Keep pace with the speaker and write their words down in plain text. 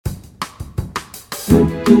Namaste,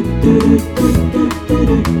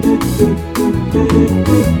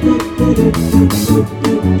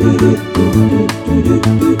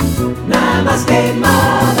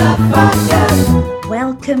 motherfuckers.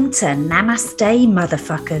 Welcome to Namaste,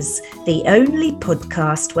 Motherfuckers, the only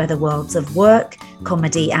podcast where the worlds of work,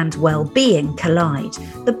 comedy and well-being collide.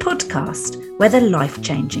 The podcast where the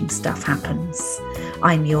life-changing stuff happens.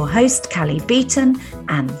 I'm your host, Callie Beaton,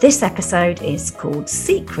 and this episode is called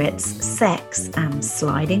Secrets, Sex and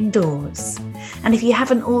Sliding Doors. And if you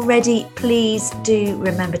haven't already, please do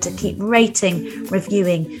remember to keep rating,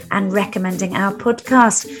 reviewing and recommending our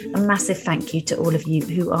podcast. A massive thank you to all of you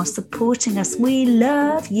who are supporting us. We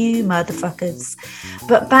love you, motherfuckers.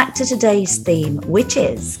 But back to today's theme, which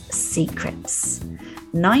is secrets.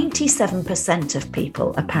 97% of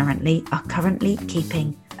people apparently are currently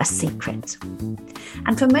keeping a secret.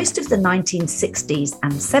 And for most of the 1960s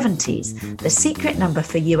and 70s, the secret number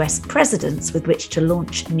for US presidents with which to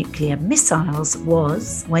launch nuclear missiles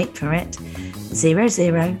was, wait for it,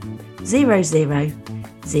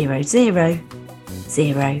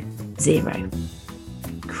 00000000.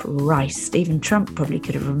 Christ, even Trump probably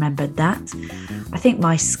could have remembered that. I think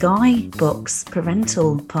my Skybox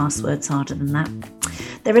parental password's harder than that.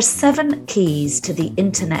 There are 7 keys to the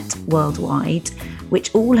internet worldwide,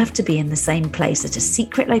 which all have to be in the same place at a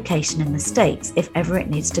secret location in the States if ever it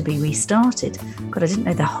needs to be restarted. God, I didn't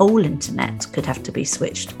know the whole internet could have to be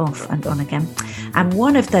switched off and on again. And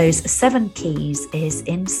one of those 7 keys is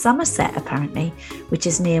in Somerset, apparently, which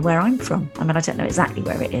is near where I'm from. I mean, I don't know exactly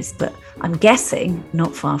where it is, but I'm guessing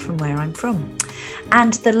not far from where I'm from.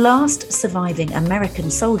 And the last surviving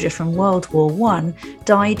American soldier from World War I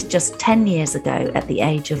died just 10 years ago at the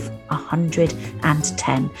age of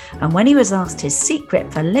 110. And when he was asked his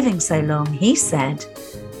secret for living so long, he said,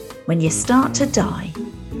 "When you start to die,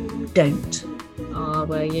 don't." Oh,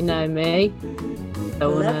 well, you know me.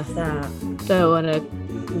 Love that. Don't want to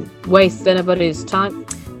waste anybody's time.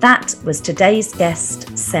 That was today's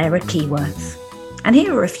guest, Sarah Keyworth. And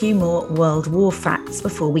here are a few more World War facts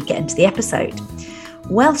before we get into the episode.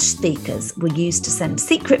 Welsh speakers were used to send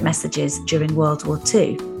secret messages during World War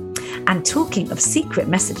II. And talking of secret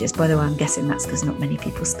messages, by the way, I'm guessing that's because not many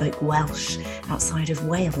people spoke Welsh outside of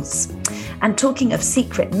Wales. And talking of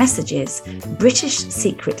secret messages, British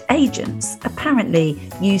secret agents apparently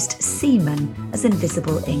used semen as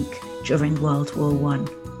invisible ink during World War I.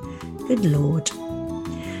 Good Lord.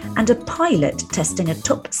 And a pilot testing a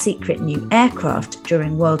top secret new aircraft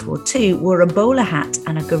during World War II wore a bowler hat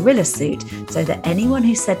and a gorilla suit so that anyone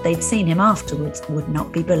who said they'd seen him afterwards would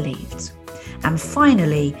not be believed. And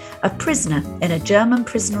finally, a prisoner in a German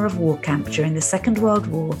prisoner of war camp during the Second World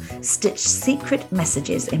War stitched secret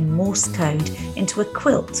messages in Morse code into a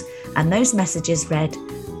quilt, and those messages read,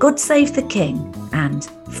 "God save the king" and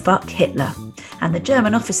 "fuck Hitler." And the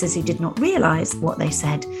German officers who did not realise what they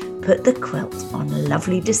said put the quilt on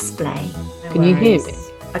lovely display. Can you hear me?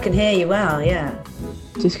 I can hear you well, yeah.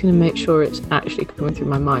 Just going to make sure it's actually coming through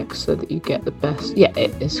my mic so that you get the best. Yeah,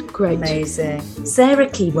 it is great. Amazing. Sarah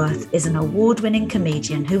Keyworth is an award-winning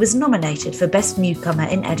comedian who was nominated for Best Newcomer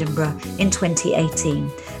in Edinburgh in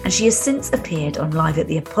 2018, and she has since appeared on Live at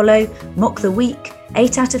the Apollo, Mock the Week,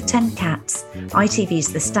 8 out of 10 Cats,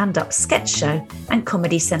 ITV's The Stand-Up Sketch Show, and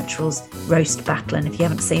Comedy Central's Roast Battle. And if you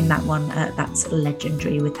haven't seen that one, that's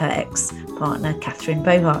legendary with her ex-partner, Catherine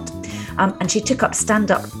Bohart. And she took up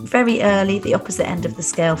stand-up very early, the opposite end of the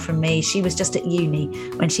scale from me. She was just at uni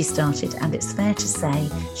when she started, and it's fair to say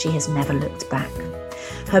she has never looked back.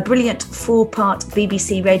 Her brilliant 4-part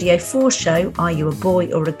BBC Radio 4 show, Are You a Boy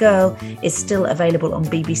or a Girl?, is still available on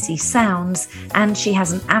BBC Sounds, and she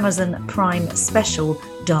has an Amazon Prime special,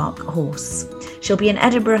 Dark Horse. She'll be in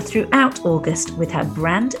Edinburgh throughout August with her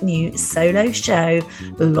brand new solo show,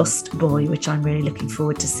 Lost Boy, which I'm really looking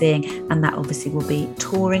forward to seeing, and that obviously will be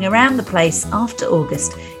touring around the place after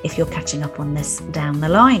August if you're catching up on this down the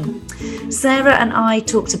line. Sarah and I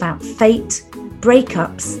talked about fate,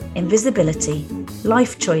 breakups, invisibility,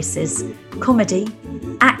 life choices, comedy,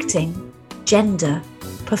 acting, gender,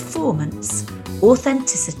 performance,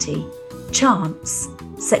 authenticity, chance,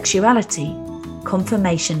 sexuality,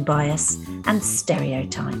 confirmation bias, and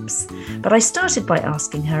stereotypes. But I started by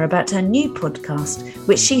asking her about her new podcast,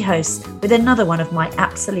 which she hosts with another one of my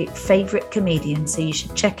absolute favourite comedians who you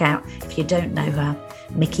should check out if you don't know her,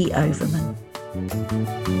 Mickey Overman.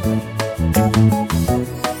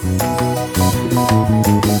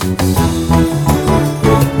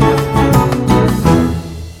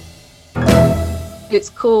 It's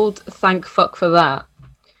called Thank Fuck for That.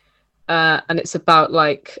 And it's about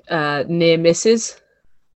like near misses.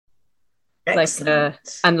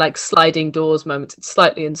 Excellent. And like sliding doors moments. It's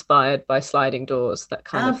slightly inspired by sliding doors, that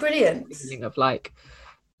kind of brilliant feeling of like,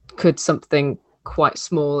 could something quite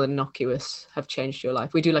small and innocuous have changed your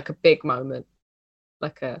life? We do like a big moment,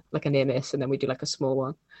 like a near miss, and then we do like a small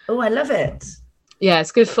one. Oh, I love it. Yeah,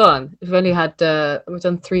 it's good fun. We've only had we've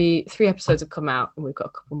done three episodes have come out, and we've got a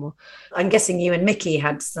couple more. I'm guessing you and Mickey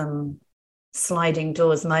had some sliding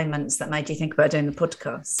doors moments that made you think about doing the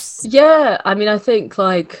podcast. Yeah, I mean, I think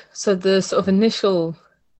like, so the sort of initial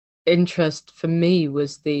interest for me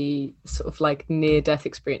was the sort of like near death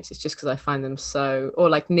experiences, just because I find them so, or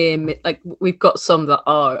like like we've got some that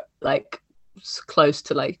are like close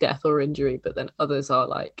to like death or injury, but then others are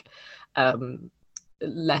like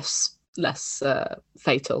less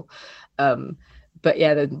fatal. But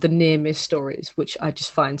yeah, the near miss stories, which I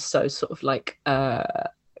just find so sort of like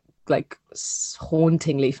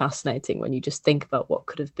hauntingly fascinating when you just think about what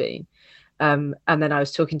could have been. And then I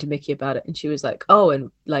was talking to Mickey about it, and she was like, oh,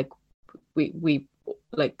 and like we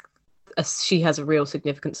like she has a real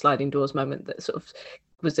significant sliding doors moment that sort of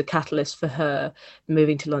was a catalyst for her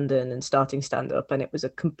moving to London and starting stand up, and it was a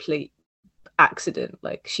complete accident.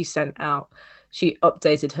 Like she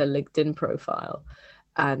updated her LinkedIn profile,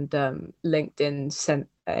 and LinkedIn sent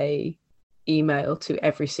a email to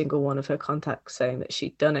every single one of her contacts saying that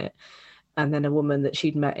she'd done it, and then a woman that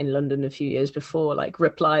she'd met in London a few years before like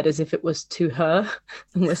replied as if it was to her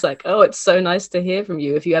and was like, oh, it's so nice to hear from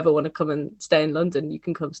you. If you ever want to come and stay in London, you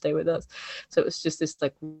can come stay with us. So it was just this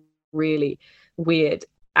like really weird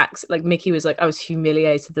like Mickey was like, I was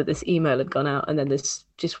humiliated that this email had gone out, and then this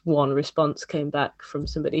just one response came back from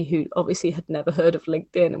somebody who obviously had never heard of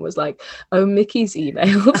LinkedIn and was like, oh, Mickey's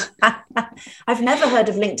emailed. I've never heard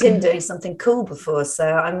of LinkedIn doing something cool before, so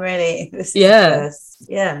I'm really so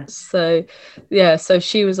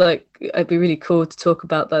she was like, it'd be really cool to talk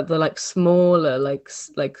about the like smaller like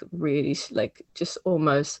really like just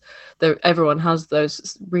almost everyone has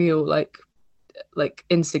those real like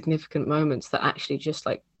insignificant moments that actually just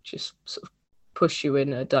sort of push you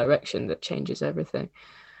in a direction that changes everything.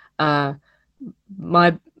 One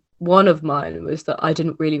of mine was that I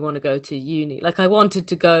didn't really want to go to uni. Like I wanted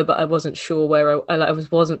to go, but I wasn't sure where I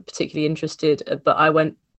wasn't particularly interested. But I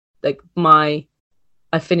went I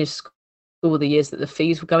finished school the years that the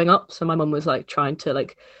fees were going up. So my mum was like trying to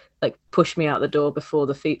like push me out the door before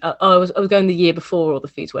the fee. I was going the year before all the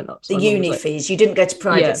fees went up. So the uni fees. You didn't go to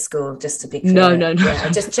private school, just to be clear. No. Yeah,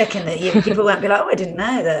 just checking that people won't be like, oh, I didn't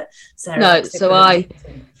know that. Sarah, no, so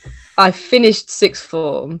I finished sixth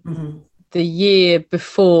form the year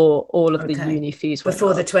before all of the uni fees went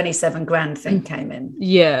before up. The 27 grand thing came in.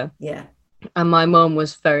 Yeah. And my mum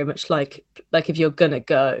was very much like if you're gonna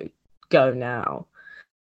go now.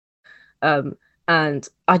 And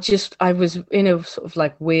I was in a sort of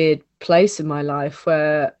like weird place in my life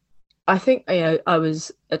where I think, you know, I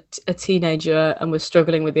was a teenager and was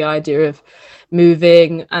struggling with the idea of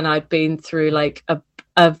moving, and I'd been through like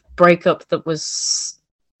a breakup that was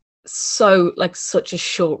so like such a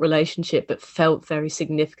short relationship but felt very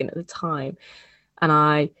significant at the time, and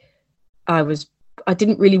I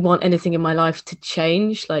didn't really want anything in my life to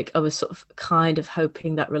change. Like I was sort of kind of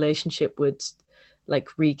hoping that relationship would like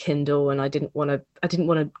rekindle, and I didn't want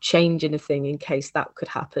to change anything in case that could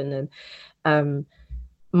happen. And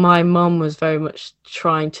my mum was very much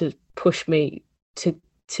trying to push me to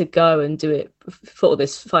go and do it for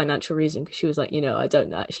this financial reason, because she was like, you know, I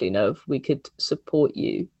don't actually know if we could support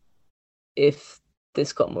you if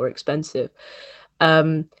this got more expensive.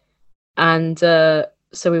 So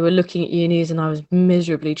we were looking at unis, and I was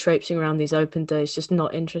miserably traipsing around these open days, just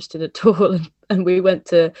not interested at all. And we went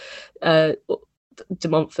to De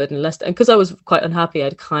Montfort and Leicester, and because I was quite unhappy,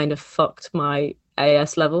 I'd kind of fucked my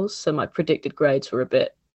AS levels, so my predicted grades were a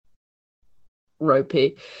bit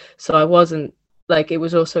ropey. So I wasn't like, it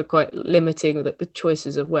was also quite limiting the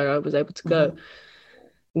choices of where I was able to go.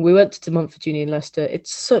 We went to De Montfort Uni in Leicester.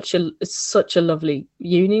 It's such a lovely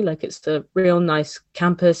uni. Like it's a real nice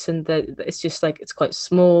campus, and it's just like, it's quite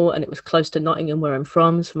small, and it was close to Nottingham where I'm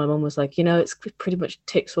from. So my mum was like, you know, it's pretty much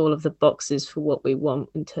ticks all of the boxes for what we want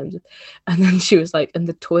in terms of. And then she was like, and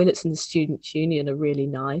the toilets in the students' union are really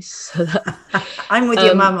nice. So I'm with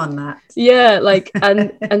your mum on that. Yeah, like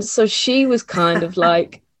and so she was kind of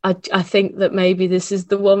like, I think that maybe this is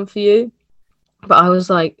the one for you. But I was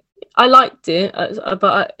like, I liked it,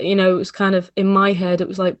 but you know, it was kind of in my head, it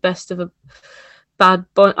was like best of a bad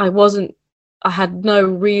bunch. I wasn't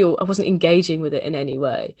engaging with it in any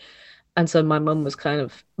way. And so my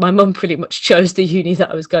mum pretty much chose the uni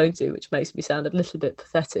that I was going to, which makes me sound a little bit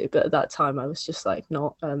pathetic. But at that time I was just like,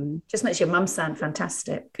 not just makes your mum sound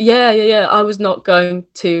fantastic. Yeah. I was not going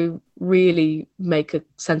to really make a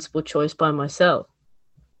sensible choice by myself.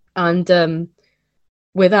 And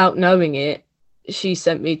without knowing it, she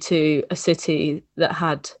sent me to a city that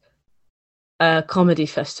had a comedy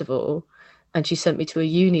festival, and she sent me to a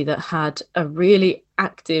uni that had a really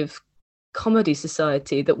active comedy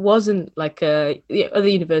society that wasn't like other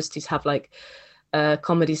universities have like a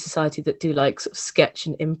comedy society that do like sort of sketch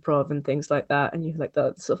and improv and things like that, and you have like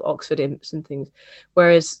the sort of Oxford Imps and things,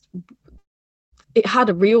 whereas it had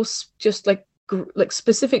a real just like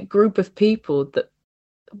specific group of people that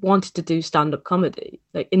wanted to do stand-up comedy,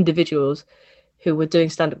 like individuals who were doing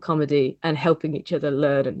stand-up comedy and helping each other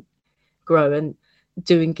learn and grow and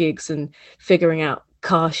doing gigs and figuring out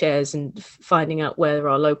car shares and finding out where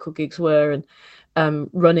our local gigs were, and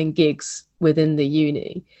running gigs within the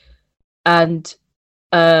uni. And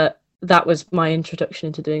that was my introduction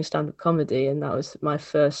into doing stand-up comedy, and that was my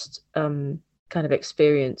first kind of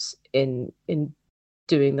experience in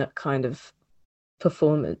doing that kind of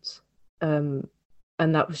performance. And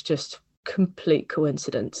that was just complete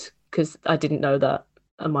coincidence, because I didn't know that,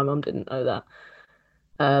 and my mum didn't know that.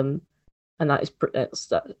 And that is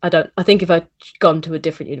I think if I'd gone to a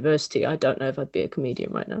different university, I don't know if I'd be a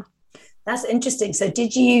comedian right now. That's interesting. So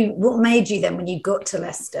what made you then, when you got to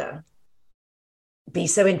Leicester, be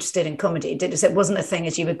so interested in comedy? It wasn't a thing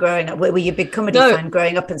as you were growing up? Were you a big comedy fan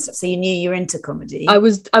growing up and stuff? So you knew you were into comedy? I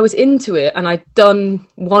was into it, and I'd done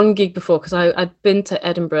one gig before, because I'd been to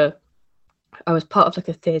Edinburgh. I was part of like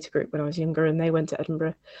a theatre group when I was younger, and they went to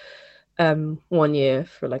Edinburgh 1 year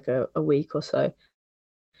for like a week or so,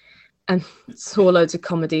 and saw loads of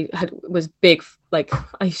comedy. Was big, like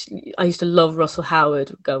I used to love Russell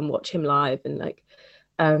Howard, go and watch him live, and like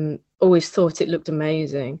always thought it looked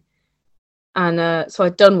amazing. And so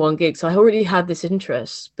I'd done one gig, so I already had this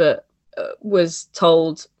interest, but was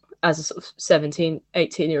told as a sort of 17,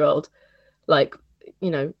 18-year-old, like,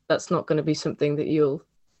 you know, that's not going to be something that you'll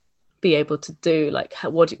be able to do. Like,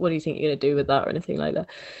 what do you think you're going to do with that, or anything like that?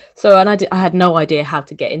 So, and I had no idea how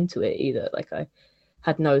to get into it either. Like, I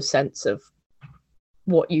had no sense of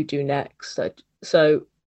what you do next. So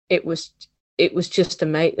it was just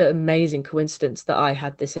an amazing coincidence that I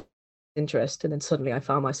had this interest, and then suddenly I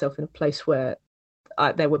found myself in a place where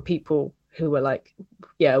there were people who were like,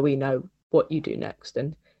 yeah, we know what you do next,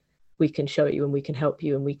 and we can show you, and we can help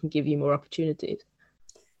you, and we can give you more opportunities.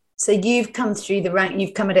 So you've come through the rank,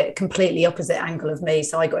 you've come at a completely opposite angle of me.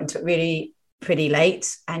 So I got into it really pretty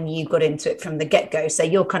late, and you got into it from the get-go. So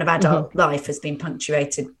your kind of adult life has been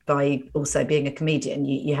punctuated by also being a comedian.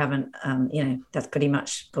 You haven't, that's pretty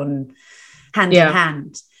much gone hand in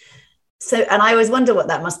hand. So, and I always wonder what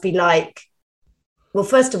that must be like. Well,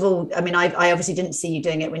 first of all, I mean, I obviously didn't see you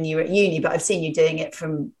doing it when you were at uni, but I've seen you doing it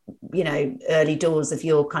from, early doors of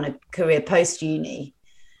your kind of career post-uni.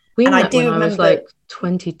 I do remember, I was like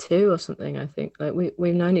 22 or something, I think. Like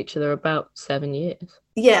we've known each other about 7 years.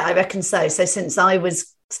 Yeah, I reckon so. So since I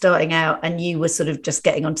was starting out and you were sort of just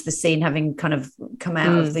getting onto the scene, having kind of come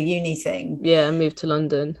out of the uni thing. Yeah, and moved to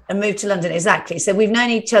London. Exactly. So we've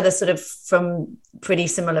known each other sort of from pretty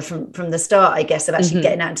similar from the start, I guess, of actually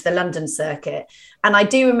getting out into the London circuit. And I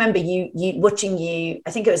do remember you watching you,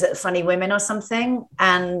 I think it was at Funny Women or something.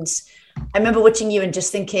 And I remember watching you and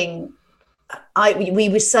just thinking, we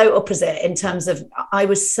were so opposite in terms of, I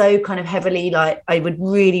was so kind of heavily, like, I would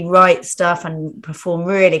really write stuff and perform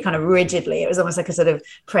really kind of rigidly. It was almost like a sort of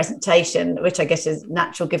presentation, which I guess is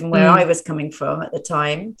natural given where I was coming from at the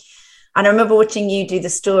time. And I remember watching you do the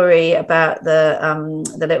story about the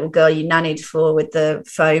little girl you nannied for with the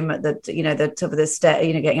foam at the, the top of the stair,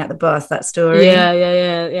 getting out the bath, that story.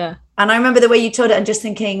 Yeah. And I remember the way you told it and just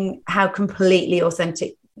thinking how completely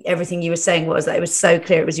authentic everything you were saying was. That it was so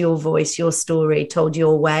clear it was your voice, your story, told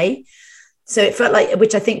your way. So it felt like,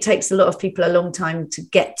 which I think takes a lot of people a long time to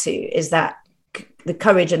get to, is that the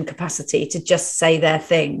courage and capacity to just say their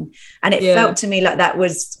thing. And it felt to me like that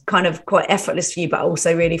was kind of quite effortless for you, but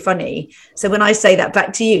also really funny. So when I say that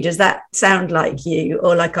back to you, does that sound like you,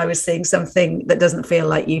 or like I was seeing something that doesn't feel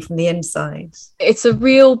like you from the inside? It's a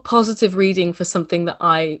real positive reading for something that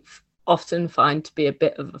I often find to be a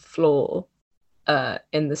bit of a flaw.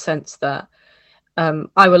 In the sense that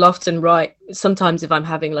I will often write, sometimes if I'm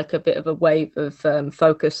having like a bit of a wave of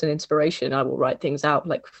focus and inspiration, I will write things out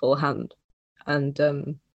like full hand. And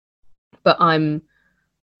but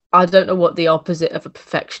I don't know what the opposite of a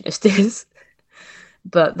perfectionist is,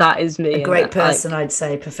 but that is me. A great person, I'd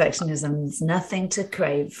say. Perfectionism is nothing to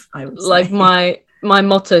crave, I would say. Like my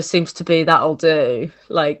motto seems to be, that'll do.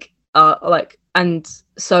 Like, like, and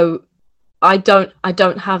so I don't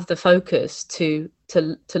have the focus to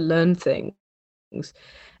learn things,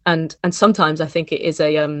 and sometimes I think it is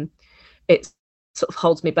it sort of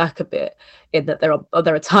holds me back a bit, in that there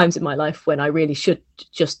are times in my life when I really should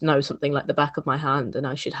just know something like the back of my hand, and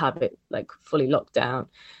I should have it like fully locked down.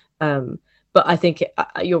 But I think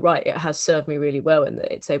you're right, it has served me really well in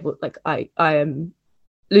that it's able, like, I am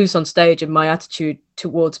loose on stage, and my attitude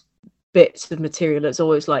towards bits of material is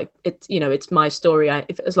always like, it's, you know, it's my story.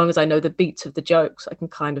 As long as I know the beats of the jokes, I can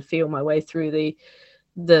kind of feel my way through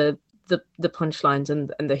the punchlines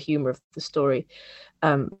and the humor of the story,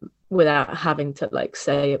 without having to like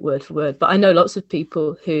say it word for word. But I know lots of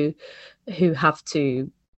people who have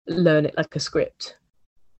to learn it like a script,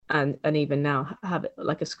 and even now have it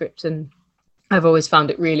like a script. And I've always found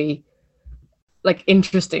it really like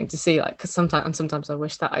interesting to see, like, because sometimes I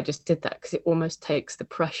wish that I just did that, because it almost takes the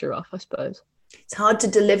pressure off, I suppose. It's hard to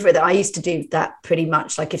deliver it. I used to do that pretty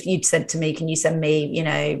much. Like if you'd said to me, can you send me, you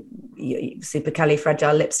know,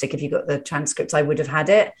 supercalifragile lipstick, if you got the transcripts, I would have had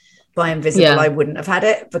it. By Invisible, yeah. I wouldn't have had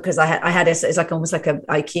it, because I had it. It's like almost like a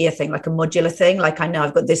IKEA thing, like a modular thing. Like I know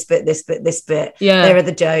I've got this bit, this bit, this bit. Yeah. There are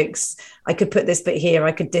the jokes. I could put this bit here.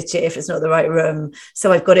 I could ditch it if it's not the right room.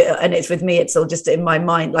 So I've got it, and it's with me. It's all just in my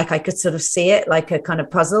mind. Like I could sort of see it like a kind of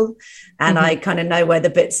puzzle, and I kind of know where the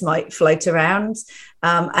bits might float around.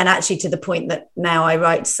 And actually, to the point that now I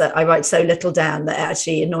write so little down that it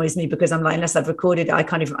actually annoys me, because I'm like, unless I've recorded it,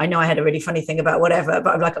 I know I had a really funny thing about whatever,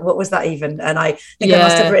 but I'm like, what was that even? And I think I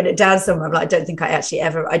must have written it down somewhere. I'm like, I don't think I actually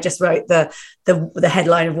ever. I just wrote the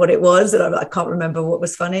headline of what it was, and I'm like, I can't remember what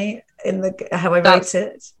was funny in how I wrote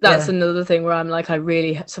it. That's another thing where I'm like, I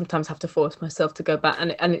really sometimes have to force myself to go back,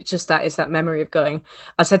 and it's just that, it's that memory of going,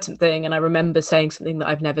 I said something and I remember saying something that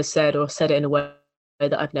I've never said, or said it in a way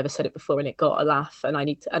that I've never said it before, and it got a laugh, and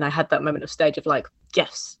I had that moment of stage of like,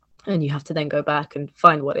 yes, and you have to then go back and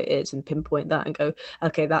find what it is and pinpoint that and go,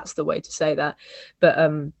 okay, that's the way to say that. But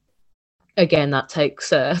again, that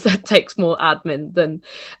takes more admin than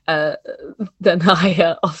I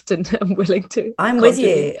often am willing to. I'm with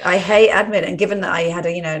you. I hate admin, and given that I had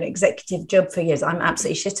an executive job for years, I'm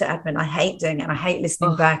absolutely shit at admin. I hate doing it, and I hate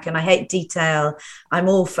listening back, and I hate detail. I'm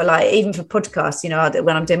all for, like, even for podcasts, you know,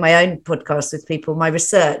 when I'm doing my own podcast with people, my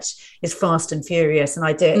research is fast and furious, and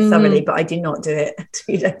I do it thoroughly, but I do not do it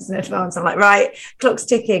 2 days in advance. I'm like, right, clock's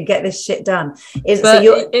ticking, get this shit done.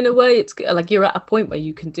 In a way, it's like you're at a point where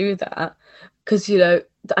you can do that. Because, you know,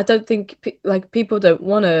 I don't think people don't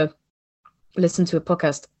want to listen to a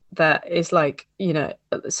podcast that is like, you know,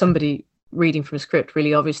 somebody reading from a script,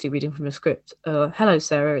 really obviously reading from a script. Hello,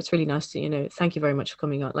 Sarah, it's really nice to, you know, thank you very much for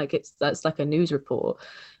coming on. Like that's like a news report.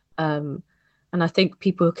 And I think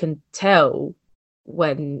people can tell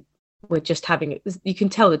when we're just you can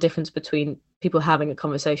tell the difference between people having a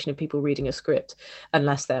conversation and people reading a script,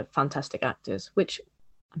 unless they're fantastic actors, which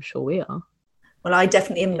I'm sure we are. Well, I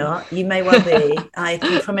definitely am not. You may well be. I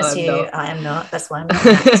can promise you I am not. That's why I'm not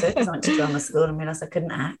an actor, because I went to drama school and realised I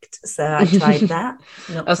couldn't act. So I tried that.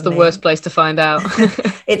 That's the worst place to find out.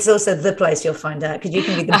 It's also the place you'll find out, because you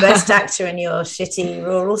can be the best actor in your shitty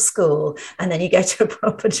rural school, and then you go to a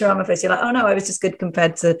proper drama place. You're like, oh no, I was just good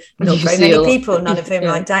compared to not very many people, none of whom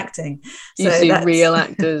liked acting. So you see real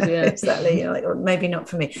actors, yeah. Exactly. You're like, well, maybe not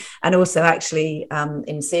for me. And also, actually,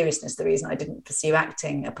 in seriousness, the reason I didn't pursue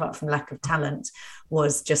acting, apart from lack of talent,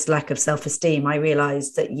 was just lack of self-esteem. I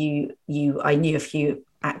realized that I knew a few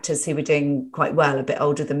actors who were doing quite well, a bit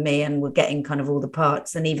older than me, and were getting kind of all the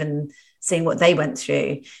parts, and even seeing what they went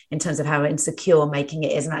through in terms of how insecure making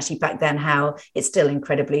it is, and actually back then how it's still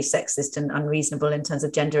incredibly sexist and unreasonable in terms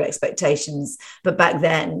of gender expectations. But back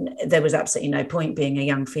then there was absolutely no point being a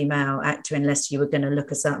young female actor unless you were going to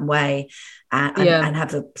look a certain way and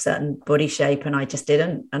have a certain body shape, and I just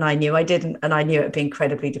didn't, and I knew I didn't, and I knew it would be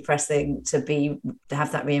incredibly depressing to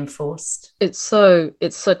have that reinforced. It's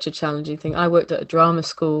such a challenging thing. I worked at a drama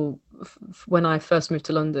school when I first moved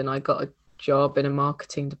to London. I got a job in a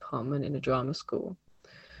marketing department in a drama school,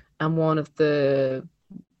 and one of the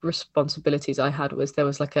responsibilities I had was there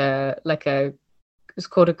was it's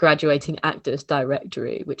called a graduating actors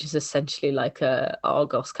directory, which is essentially like a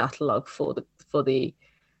Argos catalogue for the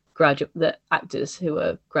actors who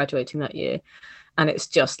are graduating that year, and it's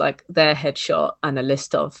just like their headshot and a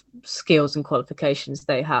list of skills and qualifications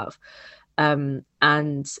they have. And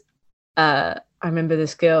I remember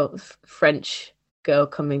this French girl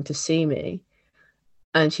coming to see me,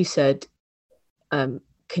 and she said,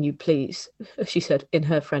 can you please, she said in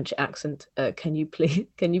her French accent, can you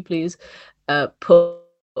please put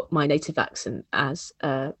my native accent as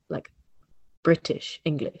like British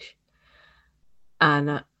English?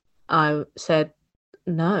 And I said,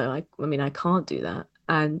 no, I mean, I can't do that.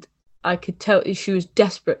 And I could tell she was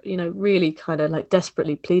desperate, you know, really kind of like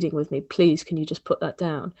desperately pleading with me, please, can you just put that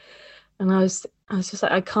down? And I was just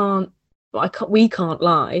like, we can't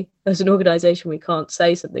lie. As an organization, we can't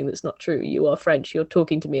say something that's not true. You are French, you're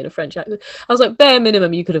talking to me in a French accent. I was like, bare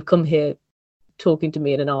minimum, you could have come here talking to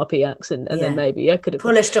me in an RP accent, and then maybe I could have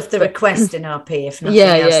polished off the request in RP, if nothing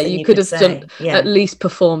else. You could have done, at least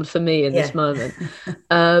performed for me in this moment.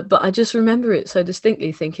 But I just remember it so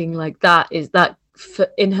distinctly, thinking like that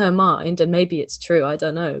in her mind, and maybe it's true, I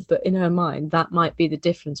don't know, but in her mind, that might be the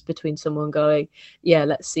difference between someone going, yeah,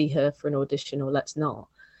 let's see her for an audition or let's not,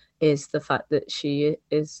 is the fact that she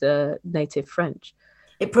is native French.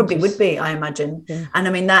 It probably would be, I imagine. Yeah. And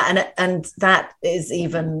I mean, that is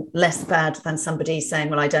even less bad than somebody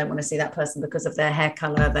saying, well, I don't want to see that person because of their hair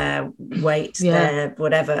color, their weight, their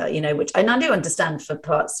whatever, you know, and I do understand for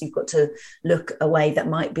parts, you've got to look a way that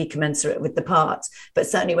might be commensurate with the part. But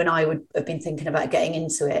certainly when I would have been thinking about getting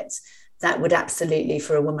into it, that would absolutely,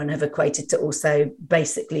 for a woman, have equated to also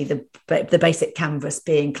basically the basic canvas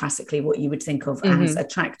being classically what you would think of as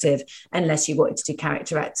attractive, unless you wanted to do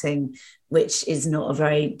character acting, which is not a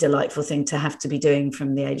very delightful thing to have to be doing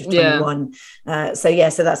from the age of 21. So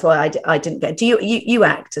that's why I didn't get. Do you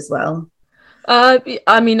act as well?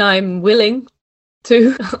 I mean, I'm willing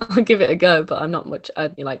to. I'll give it a go, but I'm not much.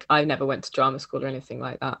 I never went to drama school or anything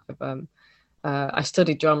like that. I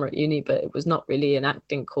studied drama at uni, but it was not really an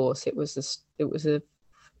acting course. It was a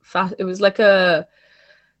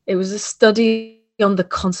study on the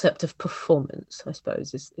concept of performance, I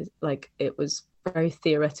suppose. Is like, it was very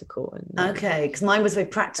theoretical. And okay, because mine was very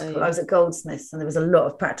practical. I was at Goldsmiths, and there was a lot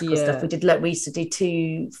of practical stuff. We used to do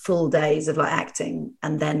 2 full days of like acting,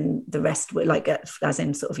 and then the rest were like, as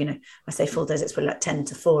in sort of, you know, I say full days, it's probably like 10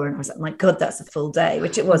 to 4, and I was like, my God, that's a full day,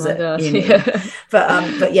 which it was at uni.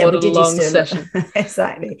 But yeah, we did used to session.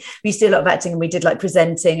 Exactly. We used to do a lot of acting, and we did like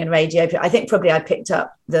presenting and radio. I think probably I picked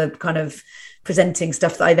up the kind of presenting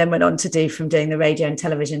stuff that I then went on to do from doing the radio and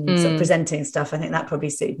television sort of presenting stuff. I think that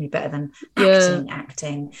probably suited me better than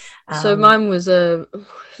acting. So mine was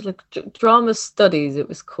like drama studies, it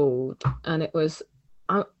was called, and it was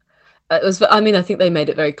I mean, I think they made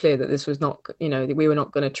it very clear that this was not, you know, we were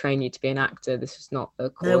not going to train you to be an actor. This is not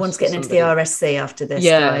a course. No one's getting into the RSC after this,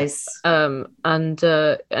 guys. But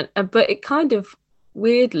it kind of,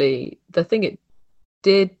 weirdly, the thing it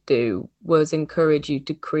did do was encourage you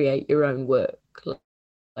to create your own work.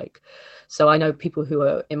 Like, so I know people who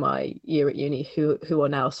are in my year at uni who are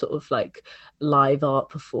now sort of like live art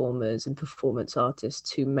performers and performance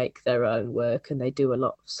artists who make their own work, and they do a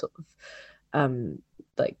lot of sort of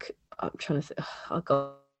like, I'm trying to think, oh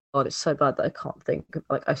God, it's so bad that I can't think of,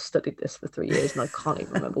 like, I studied this for 3 years and I can't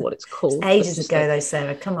even remember what it's called. It's ages ago, though,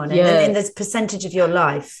 Sarah, come on. In this percentage of your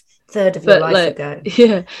life, third of your life ago.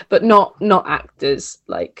 Yeah, but not actors.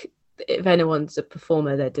 Like, if anyone's a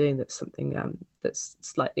performer, they're doing that something that's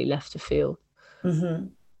slightly left of field.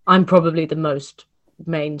 I'm probably the most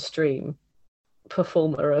mainstream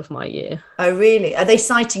performer of my year. Oh, really? Are they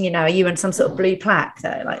citing you now? Are you in some sort of blue plaque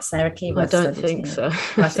though, like Sarah Keyworth? I don't think so.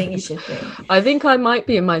 I think you should be. I think I might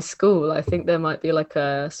be in my school. I think there might be like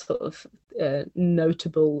a sort of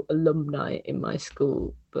notable alumni in my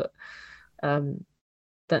school, but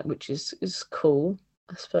that, which is cool,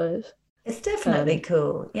 I suppose. It's definitely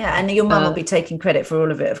cool. Yeah, and your mum will be taking credit for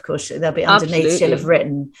all of it, of course. They'll be underneath. Absolutely. She'll have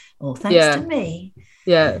written, all thanks to me.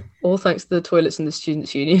 Yeah, all thanks to the toilets in the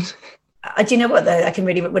Students' Union. Do you know what, though? I can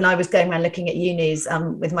really, when I was going around looking at unis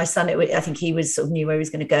with my son, I think he was sort of knew where he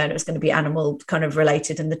was going to go, and it was going to be animal kind of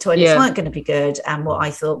related, and the toilets weren't going to be good. And what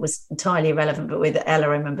I thought was entirely irrelevant, but with Ella, I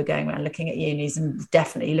remember going around looking at unis and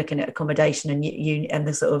definitely looking at accommodation and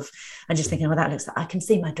the sort of, and just thinking, well, that looks like I can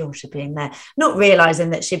see my daughter being there, not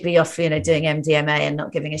realizing that she'd be off, you know, doing MDMA and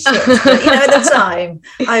not giving a shit. But, you know, at the time,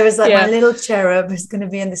 I was like, my little cherub is going to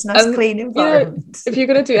be in this nice, clean environment. You know, if you're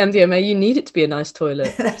going to do MDMA, you need it to be a nice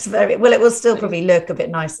toilet. That's very well. It will still probably look a bit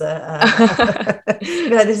nicer.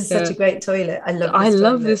 This is such a great toilet. I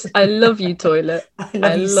love this. I love you, toilet. I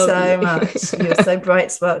love you so much. You're so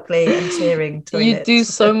bright, sparkly, and cheering. Toilet. You do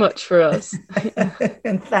so much for us.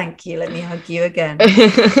 And thank you. Let me hug you again.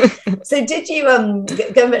 So, did you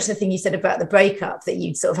going back to the thing you said about the breakup that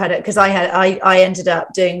you'd sort of had? Because I ended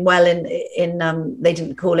up doing well in they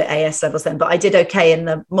didn't call it AS levels then, but I did okay in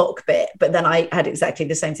the mock bit. But then I had exactly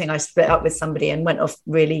the same thing. I split up with somebody and went off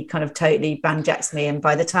really kind of totally banjacks me, and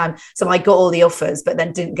by the time, so I got all the offers but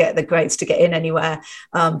then didn't get the grades to get in anywhere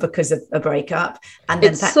because of a breakup. And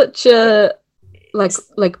then it's such a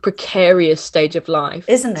like precarious stage of life,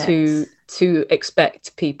 isn't it, to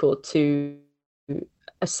expect people to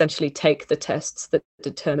essentially take the tests that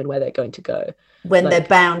determine where they're going to go. when they're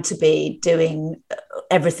bound to be doing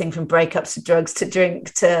everything from breakups to drugs to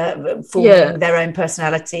drink to forming their own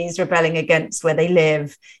personalities, rebelling against where they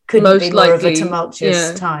live, couldn't be more of a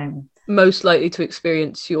tumultuous time. Most likely to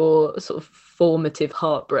experience your sort of formative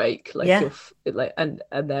heartbreak, and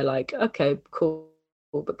they're like, okay, cool,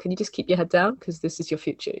 but can you just keep your head down because this is your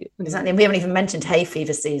future. Exactly. And we haven't even mentioned hay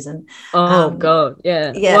fever season. God,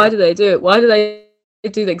 yeah. Why do they do it? Why do they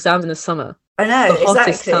do the exams in the summer? I know,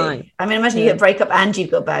 exactly. Time. I mean, imagine you get a breakup and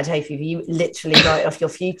you've got bad hay fever. You literally write off your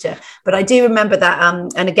future. But I do remember that.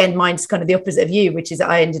 And again, mine's kind of the opposite of you, which is that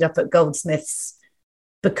I ended up at Goldsmiths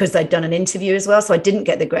because they'd done an interview as well. So I didn't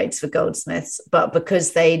get the grades for Goldsmiths, but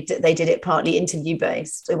because they did it partly interview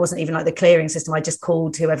based. It wasn't even like the clearing system. I just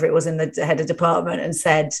called whoever it was in the head of department and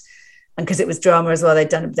said, and because it was drama as well,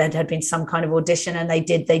 there had been some kind of audition, and they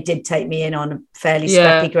did take me in on fairly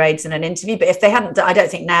scrappy grades in an interview. But if they hadn't, I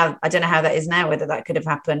don't know how that is now, whether that could have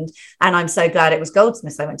happened. And I'm so glad it was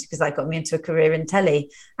Goldsmiths I went to, because that got me into a career in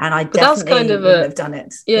telly, and I definitely wouldn't have done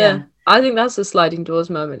it. Yeah, I think that's a sliding doors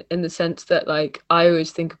moment, in the sense that, like, I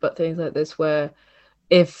always think about things like this where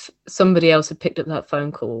if somebody else had picked up that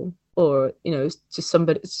phone call, or it's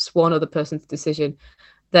just one other person's decision,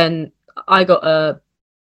 then I got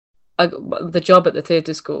the job at the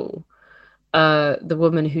theatre school. The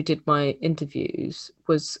woman who did my interviews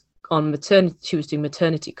was on maternity. She was doing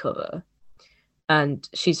maternity cover, and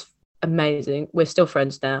she's amazing. We're still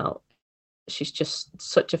friends now. She's just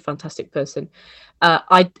such a fantastic person.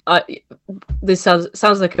 This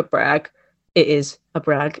sounds like a brag. It is a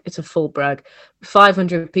brag. It's a full brag.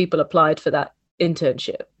 500 people applied for that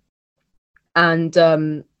internship, and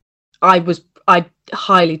I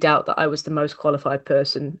highly doubt that I was the most qualified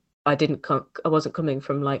person. I wasn't coming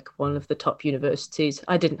from like one of the top universities.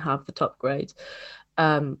 I didn't have the top grades,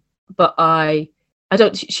 but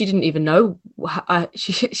she didn't even know.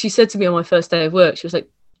 She said to me on my first day of work, she was like,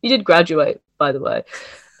 "You did graduate, by the way,"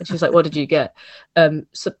 and she was like, "What did you get?"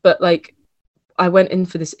 But like, I went in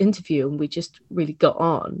for this interview, and we just really got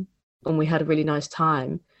on, and we had a really nice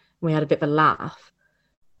time, and we had a bit of a laugh,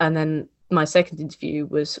 and then my second interview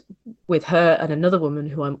was with her and another woman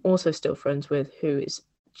who I'm also still friends with, who is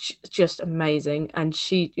just amazing, and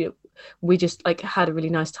we just like had a really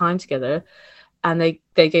nice time together, and they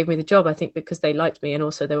gave me the job, I think because they liked me, and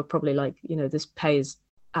also they were probably like, this pay is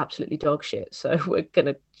absolutely dog shit, so we're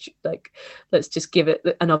gonna let's just give it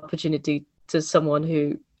an opportunity to someone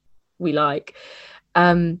who we like.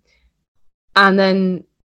 And then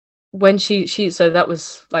when she so that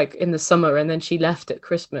was like in the summer, and then she left at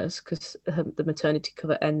Christmas because the maternity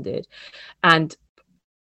cover ended, and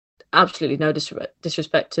absolutely no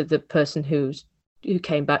disrespect to the person who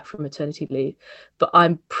came back from maternity leave, but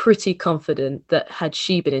I'm pretty confident that had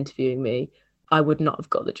she been interviewing me, I would not have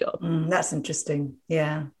got the job. That's interesting.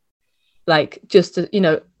 Yeah, like, just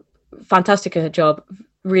fantastic at her job,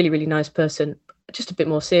 really, really nice person, just a bit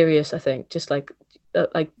more serious, I think. Just like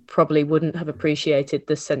probably wouldn't have appreciated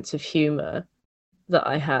the sense of humor that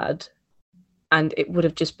I had. And it would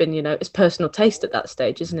have just been, it's personal taste at that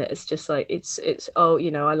stage, isn't it? It's just like, it's I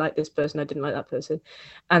like this person, I didn't like that person.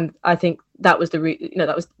 And I think that was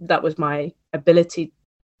that was my ability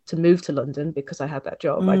to move to London, because I had that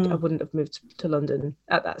job. I wouldn't have moved to London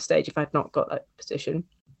at that stage if I'd not got that position.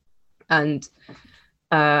 And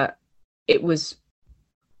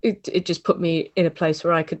it just put me in a place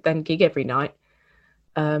where I could then gig every night.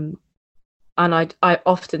 And I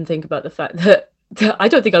often think about the fact that I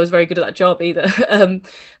don't think I was very good at that job either.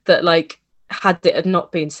 That like, had it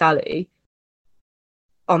not been Sally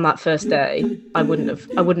on that first day, I wouldn't have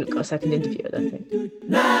got a second interview, I don't think.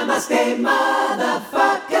 Namaste,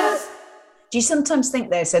 motherfuckers. Do you sometimes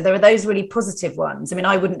think though, so there are those really positive ones? I mean,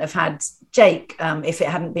 I wouldn't have had Jake if it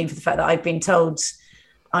hadn't been for the fact that I'd been told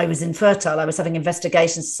I was infertile. I was having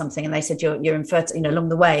investigations or something, and they said you're infertile. Along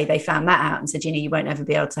the way they found that out and said, you won't ever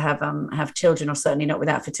be able to have children, or certainly not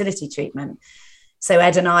without fertility treatment. So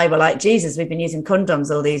Ed and I were like, Jesus, we've been using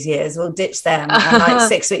condoms all these years, we'll ditch them. And like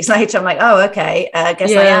 6 weeks later, I'm like, oh, okay, I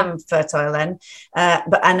guess I am fertile then.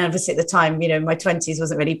 And obviously at the time, my 20s,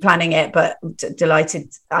 wasn't really planning it, but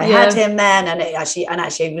delighted I had him then. And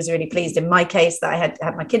actually was really pleased in my case that I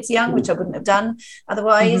had my kids young, which I wouldn't have done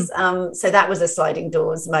otherwise. So that was a sliding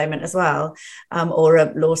doors moment as well, or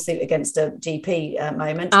a lawsuit against a GP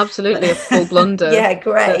moment. Absolutely, a full blunder. Yeah,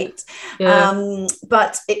 great.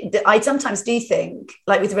 But I sometimes do think,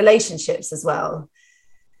 like with relationships as well,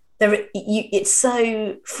 it's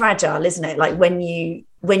so fragile, isn't it? Like when you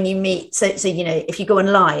meet, so if you go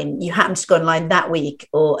online, you happen to go online that week,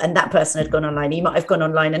 and that person had gone online, you might have gone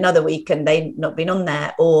online another week and they've not been on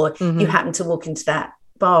there, or you happen to walk into that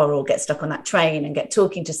bar or get stuck on that train and get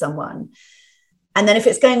talking to someone. And then if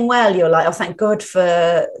it's going well, you're like, oh, thank God for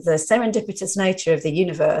the serendipitous nature of the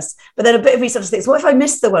universe. But then a bit of me sort of thinks, what if I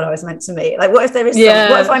missed the one I was meant to meet? Like, what if there is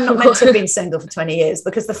what if I'm not meant to have been single for 20 years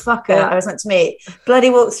because the fucker I was meant to meet bloody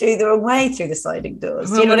walked through the wrong way through the sliding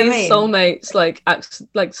doors? Do you know what I mean? Soulmates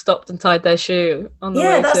like stopped and tied their shoe on the way.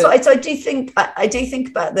 Yeah, that's what I do think. I do think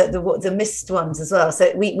about the missed ones as well.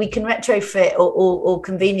 So we can retrofit or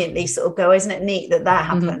conveniently sort of go, isn't it neat that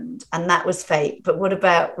happened and that was fate? But what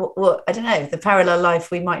about what I don't know, the parallel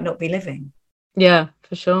life we might not be living? Yeah,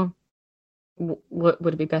 for sure. What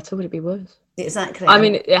would it be better? Would it be worse? Exactly. I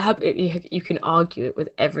mean, you can argue it with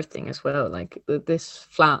everything as well. Like this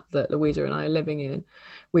flat that Louisa and I are living in,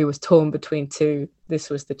 we was torn between two. This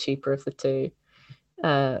was the cheaper of the two.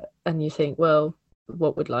 And you think, well,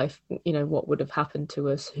 what would life, what would have happened to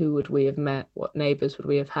us? Who would we have met? What neighbours would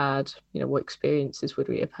we have had? What experiences would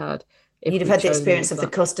we have had? You'd have had the experience of the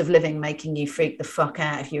cost of living making you freak the fuck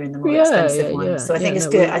out if you're in the more expensive one. So I think it's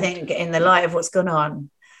good. I think in the light of what's gone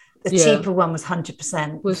on, the cheaper one was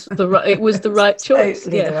 100%. It was the right choice.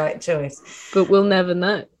 Totally the right choice. But we'll never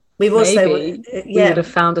know. We've also we would have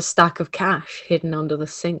found a stack of cash hidden under the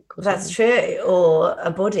sink. That's true, or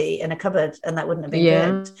a body in a cupboard, and that wouldn't have been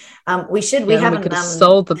good. We haven't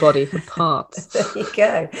sold the body for parts. There you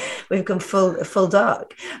go. We've gone full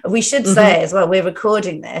dark. We should say as well, we're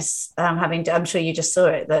recording this, I'm sure you just saw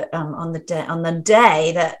it, that on the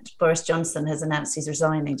day that Boris Johnson has announced he's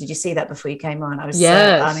resigning. Did you see that before you came on? I was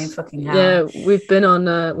fucking hell. Yeah, we've been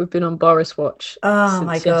on Boris watch. Oh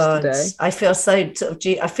my god, yesterday. I feel so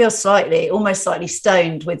I feel almost slightly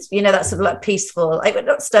stoned with, that sort of like peaceful, like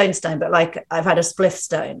not stone, but like I've had a spliff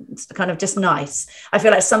stone. It's kind of just nice. I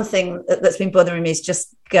feel like something that's been bothering me is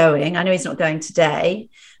just going. I know he's not going today,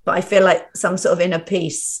 but I feel like some sort of inner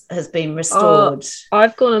peace has been restored.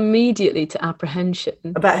 I've gone immediately to apprehension.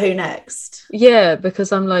 About who next? Yeah,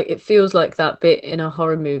 because I'm like, it feels like that bit in a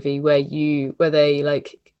horror movie where you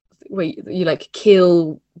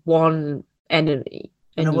kill one enemy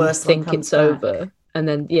and you think it's over. And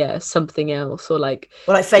then something else, or like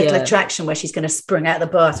Fatal Attraction, where she's going to spring out the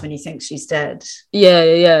bath when you think she's dead.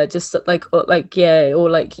 Just there's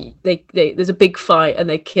a big fight and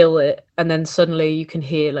they kill it, and then suddenly you can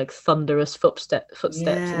hear like thunderous footsteps, and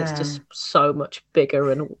it's just so much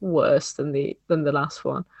bigger and worse than the last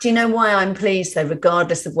one. Do you know why I'm pleased though?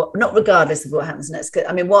 Regardless of what happens next.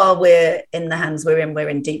 I mean, while we're in the hands we're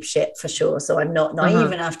in deep shit for sure. So I'm not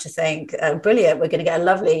naive enough to think, brilliant, we're going to get a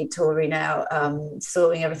lovely Tory now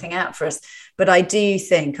sorting everything out for us. But I do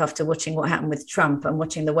think, after watching what happened with Trump and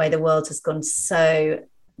watching the way the world has gone so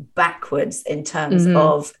backwards in terms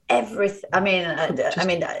of everything. I mean,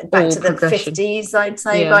 back to the 50s, I'd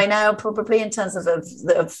say by now, probably, in terms of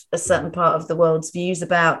a certain part of the world's views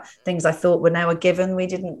about things I thought were now a given. We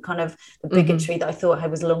didn't the bigotry that I thought I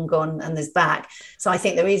was long gone and there's back. So I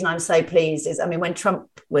think the reason I'm so pleased is, when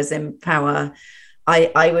Trump was in power,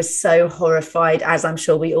 I was so horrified, as I'm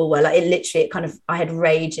sure we all were. Like, I had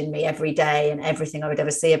rage in me every day and everything I would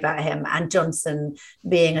ever see about him. And Johnson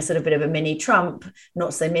being a sort of bit of a mini Trump,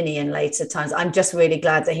 not so mini in later times. I'm just really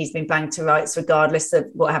glad that he's been banged to rights, regardless of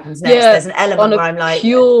what happens next. There's an element where I'm like,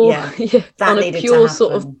 that needed to happen.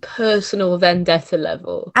 Sort of personal vendetta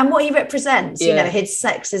level. And what he represents, his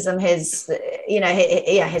sexism, his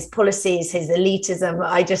policies, his elitism.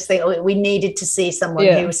 I just think we needed to see someone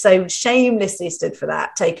who was so shamelessly stood for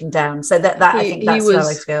that taken down. So I think that's how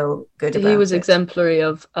I feel good about it. He was exemplary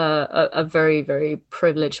of a very, very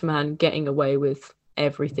privileged man getting away with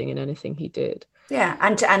everything and anything he did. Yeah,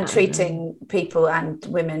 and treating people and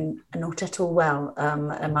women not at all well,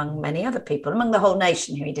 among many other people, among the whole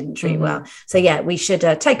nation who he didn't treat well. So we should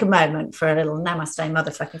take a moment for a little namaste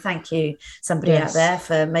motherfucking thank you, somebody out there,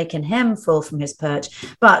 for making him fall from his perch.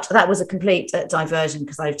 But that was a complete diversion,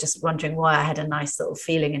 because I was just wondering why I had a nice sort of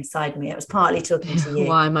feeling inside me. It was partly talking to you.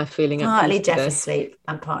 Why am I feeling partly Jeff asleep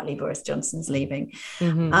and partly Boris Johnson's leaving.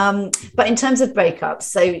 But in terms of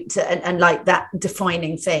breakups, and like that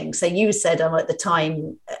defining thing, so you said at the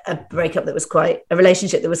time a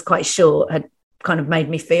relationship that was quite short had kind of made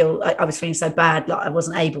me feel I was feeling so bad, like I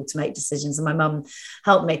wasn't able to make decisions, and my mum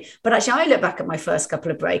helped me. But actually, I look back at my first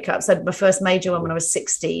couple of breakups. I had my first major one when I was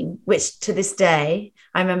 16, which to this day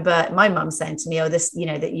I remember my mum saying to me, this,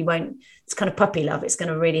 that you won't, it's kind of puppy love, it's going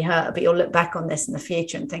to really hurt, but you'll look back on this in the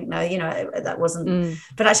future and think, no, that wasn't.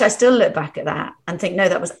 But actually I still look back at that and think, no,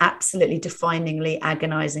 that was absolutely definingly,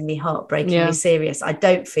 agonizingly, heartbreakingly serious. I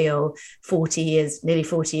don't feel nearly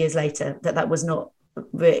 40 years later that was not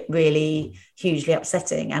really hugely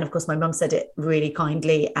upsetting. And of course my mum said it really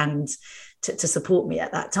kindly and to support me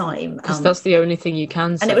at that time. Because that's the only thing you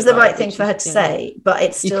can say. And it was the right thing for her to say, but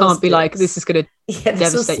it's still... You can't be like, this is going to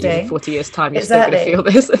devastate you in 40 years' time. You're exactly. still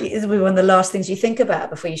going to feel this. It'll be one of the last things you think about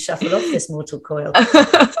before you shuffle off this mortal coil.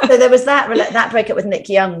 So there was that breakup with Nick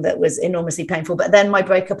Young that was enormously painful. But then my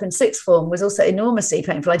breakup in sixth form was also enormously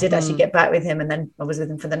painful. I did actually get back with him, and then I was with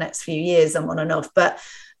him for the next few years, on and off.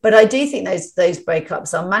 But I do think those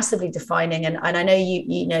breakups are massively defining. And I know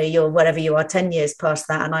you know, you're whatever you are, 10 years past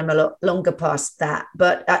that, and I'm a lot longer past that.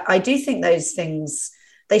 But I do think those things,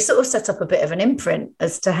 they sort of set up a bit of an imprint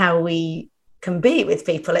as to how we can be with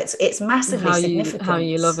people. It's massively significant. How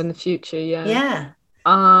you love in the future, yeah.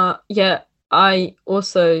 Yeah. Yeah. I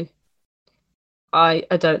also, I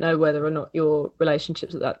don't know whether or not your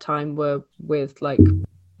relationships at that time were with like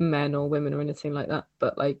men or women or anything like that.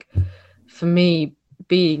 But like for me,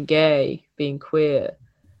 being gay, being queer,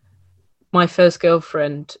 my first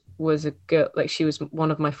girlfriend was a girl, like she was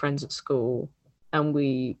one of my friends at school, and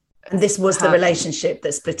this was the relationship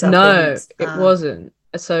that split up? No, it wasn't.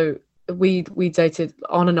 So we dated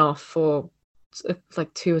on and off for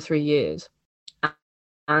like 2 or 3 years,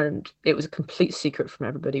 and it was a complete secret from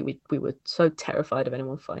everybody. We were so terrified of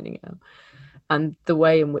anyone finding out, and the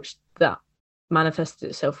way in which that manifested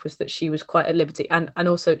itself was that she was quite at liberty, and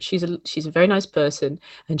also she's a very nice person,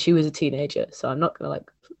 and she was a teenager, so I'm not gonna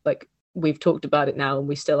like we've talked about it now, and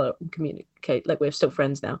we still communicate, like we're still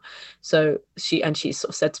friends now. So she sort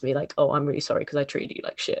of said to me like, oh, I'm really sorry because I treated you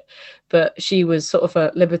like shit, but she was sort of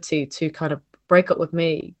at liberty to kind of break up with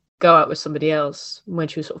me, go out with somebody else. When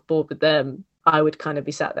she was sort of bored with them, I would kind of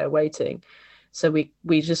be sat there waiting. So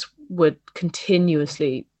we just would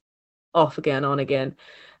continuously off again, on again.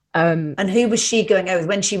 And who was she going out with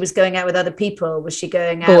when she was going out with other people? Was she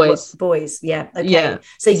going out boys? With boys, yeah. Okay. Yeah.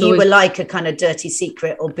 So you were like a kind of dirty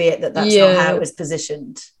secret, albeit that's not how it was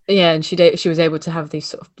positioned. Yeah, and she was able to have these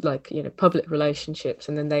sort of like, you know, public relationships,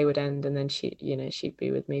 and then they would end, and then she'd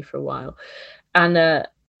be with me for a while, and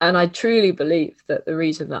I truly believe that the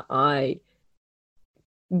reason that I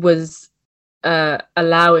was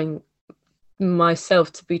allowing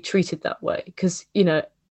myself to be treated that way, because, you know,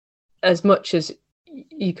 as much as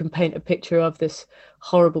you can paint a picture of this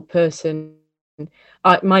horrible person,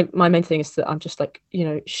 my main thing is that I'm just like, you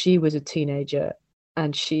know, she was a teenager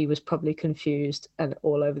and she was probably confused and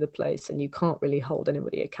all over the place, and you can't really hold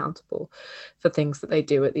anybody accountable for things that they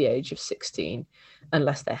do at the age of 16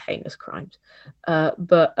 unless they're heinous crimes,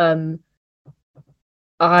 but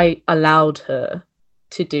I allowed her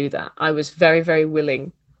to do that. I was very, very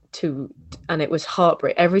willing to, and it was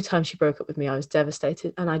heartbreak. Every time she broke up with me, I was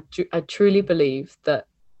devastated, and I truly believe that,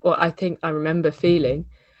 well, I think I remember feeling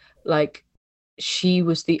like she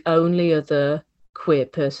was the only other queer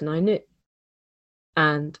person I knew,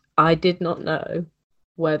 and I did not know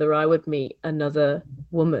whether I would meet another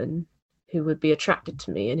woman who would be attracted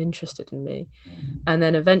to me and interested in me. And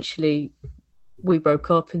then eventually we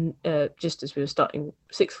broke up, and just as we were starting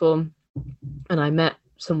sixth form, and I met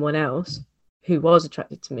someone else who was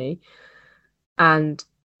attracted to me, and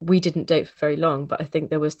we didn't date for very long, but I think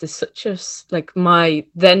there was this such a like my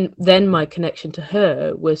connection to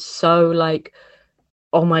her was so like,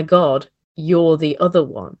 oh my god, you're the other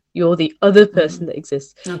one, you're the other person that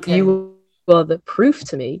exists. Okay. You are the proof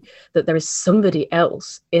to me that there is somebody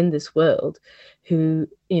else in this world who,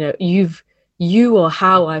 you know, you are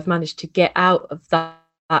how I've managed to get out of that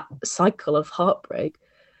cycle of heartbreak.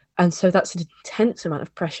 And so that's an intense amount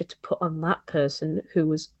of pressure to put on that person who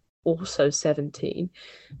was also 17.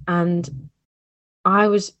 And I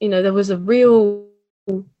was, you know, there was a real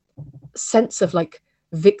sense of like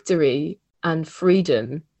victory and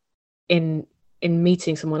freedom in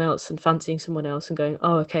meeting someone else and fancying someone else and going,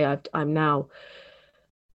 oh, okay, I'm now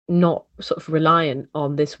not sort of reliant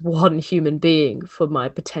on this one human being for my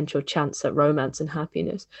potential chance at romance and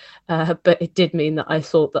happiness, but it did mean that I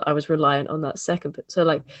thought that I was reliant on that second. So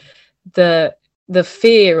like the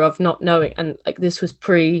fear of not knowing, and like this was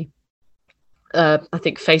pre I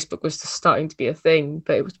think Facebook was just starting to be a thing,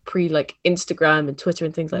 but it was pre like Instagram and Twitter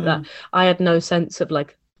and things like that. I had no sense of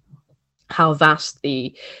like how vast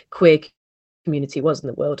the queer community was in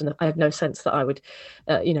the world, and I had no sense that I would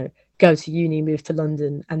you know, go to uni, move to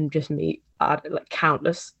London, and just meet like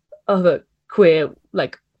countless other queer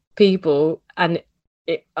like people, and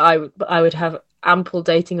I would have ample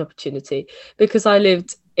dating opportunity because I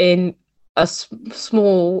lived in a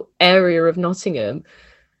small area of Nottingham,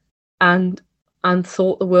 and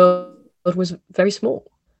thought the world was very small.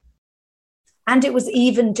 And it was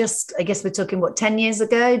even just, I guess we're talking, what, 10 years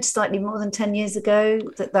ago, slightly more than 10 years ago?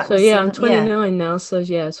 That so, yeah, I'm 29 now. So,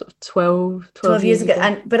 yeah, sort of 12 years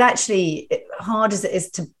ago. But actually, hard as it is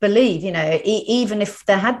to believe, you know, even if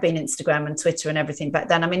there had been Instagram and Twitter and everything back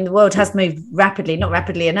then, I mean, the world has moved rapidly, not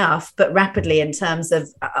rapidly enough, but rapidly in terms of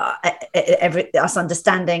us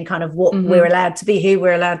understanding kind of what we're allowed to be, who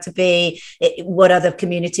we're allowed to be, what other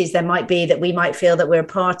communities there might be that we might feel that we're a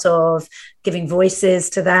part of, giving voices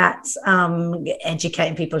to that,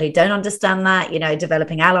 educating people who don't understand that, you know,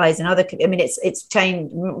 developing allies in other, I mean, it's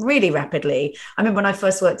changed really rapidly. I remember when I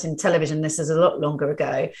first worked in television, this is a lot longer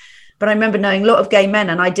ago, but I remember knowing a lot of gay men,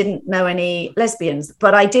 and I didn't know any lesbians,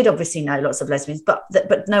 but I did obviously know lots of lesbians, but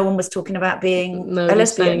no one was talking about being a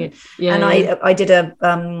lesbian. Yeah, and yeah. I did a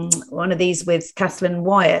one of these with Kathleen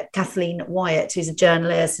Wyatt, who's a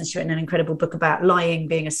journalist, and she's written an incredible book about lying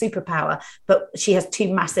being a superpower. But she has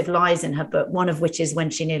two massive lies in her book, one of which is when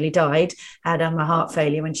she nearly died, had a heart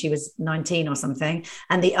failure when she was 19 or something.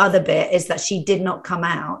 And the other bit is that she did not come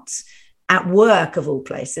out at work, of all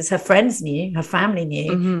places. Her friends knew, her family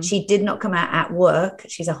knew. She did not come out at work.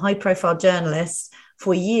 She's a high profile journalist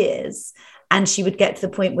for years. And she would get to the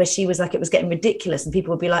point where she was like, it was getting ridiculous. And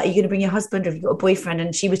people would be like, are you going to bring your husband, or have you got a boyfriend?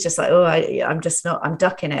 And she was just like, oh, I'm just not, I'm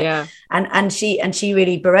ducking it. Yeah. And she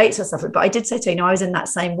really berates herself. But I did say to her, you know, I was in that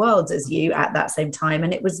same world as you at that same time.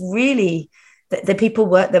 And it was really, the people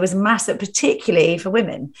were, there was massive, particularly for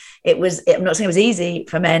women. I'm not saying it was easy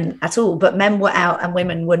for men at all, but men were out and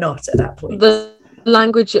women were not at that point. The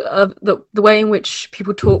language of the way in which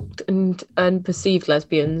people talked and perceived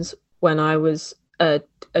lesbians when I was a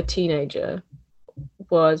teenager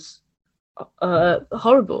was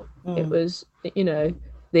horrible. It was, you know,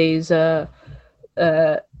 these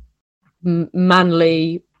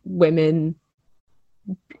manly women,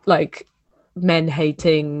 like men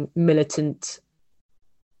hating, militant,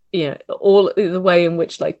 you know, all the way in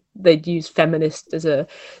which like they'd use feminist as a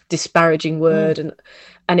disparaging word,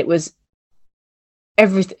 and it was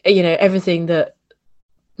everything that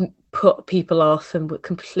put people off and were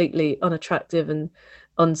completely unattractive and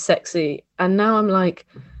unsexy. And now I'm like,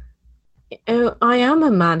 oh, I am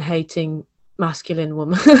a man-hating masculine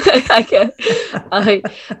woman. And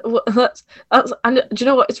do you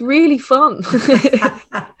know what? It's really fun.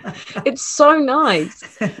 It's so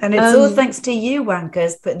nice, and it's all thanks to you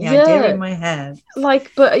wankers putting the idea in my head.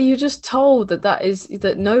 Like, but you're just told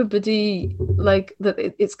that nobody, like, that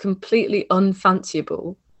it's completely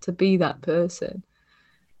unfanciable to be that person.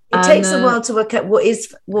 It takes a while to work out what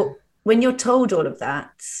when you're told all of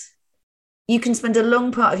that. You can spend a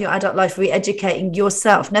long part of your adult life re-educating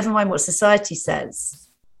yourself, never mind what society says,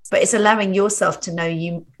 but it's allowing yourself to know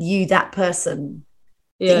you that person,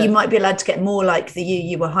 that you might be allowed to get more like the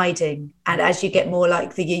you were hiding. And as you get more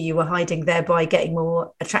like the you were hiding, thereby getting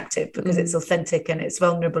more attractive because it's authentic and it's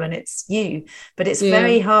vulnerable and it's you. But it's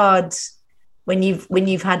very hard when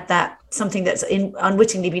you've had that, something that's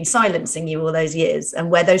unwittingly been silencing you all those years,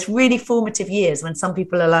 and where those really formative years when some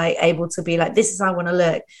people are like able to be like, this is how I want to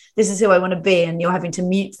look, this is who I want to be, and you're having to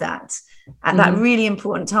mute that at that really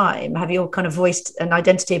important time, have your kind of voice and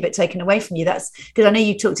identity a bit taken away from you. That's because I know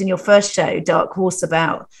you talked in your first show, Dark Horse,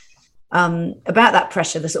 about that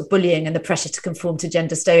pressure, the sort of bullying and the pressure to conform to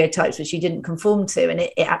gender stereotypes which you didn't conform to, and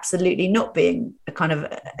it absolutely not being a kind of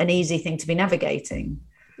an easy thing to be navigating.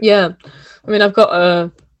 Yeah, I mean, I've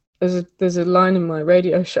got there's a line in my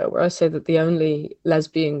radio show where I say that the only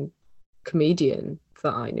lesbian comedian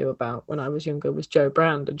that I knew about when I was younger was Jo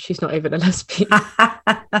Brand, and she's not even a lesbian.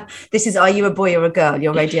 This is Are You a Boy or a Girl,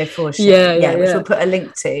 your Radio 4 show, which we'll put a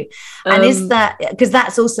link to. And is that, because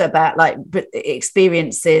that's also about like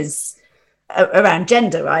experiences around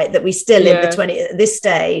gender, right? That we still in this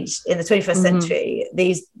stage in the 21st century,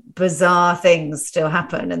 these bizarre things still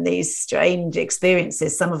happen, and these strange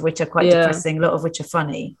experiences, some of which are quite depressing, a lot of which are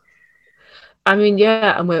funny. I mean,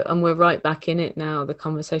 and we're right back in it now. The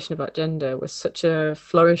conversation about gender was such a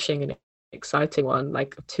flourishing and exciting one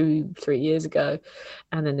like 2-3 years ago,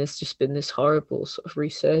 and then there's just been this horrible sort of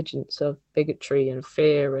resurgence of bigotry and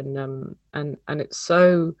fear, and it's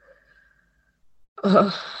so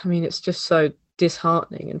I mean, it's just so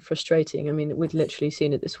disheartening and frustrating. I mean, we've literally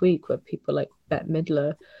seen it this week where people like Bette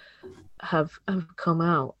Midler have come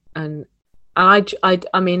out, and I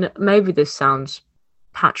mean, maybe this sounds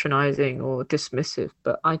patronizing or dismissive,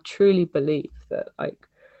 but I truly believe that like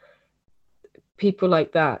people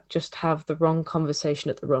like that just have the wrong conversation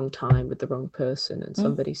at the wrong time with the wrong person, and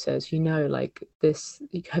somebody says, you know, like this,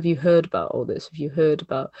 have you heard about all this? Have you heard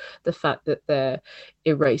about the fact that they're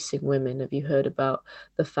erasing women? Have you heard about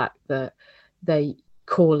the fact that they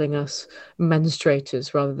calling us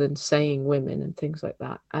menstruators rather than saying women, and things like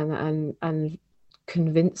that, and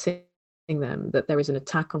convincing them that there is an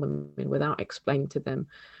attack on women without explaining to them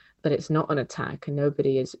that it's not an attack, and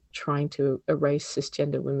nobody is trying to erase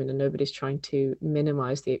cisgender women, and nobody's trying to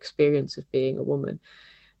minimize the experience of being a woman,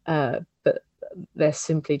 but they're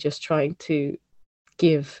simply just trying to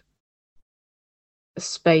give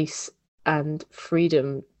space and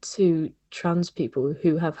freedom to trans people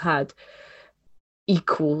who have had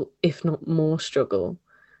equal, if not more, struggle.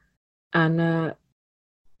 And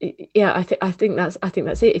yeah, I think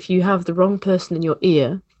that's it. If you have the wrong person in your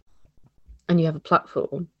ear and you have a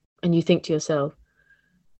platform and you think to yourself,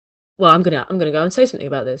 well, I'm gonna go and say something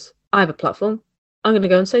about this. I have a platform. I'm gonna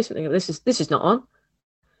go and say something. This is not on.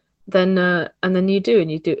 Then and then you do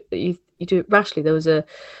it rashly. There was a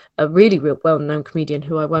really real well-known comedian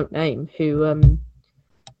who I won't name who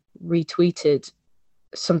retweeted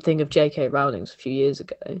something of J.K. Rowling's a few years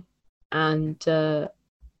ago, and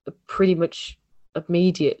pretty much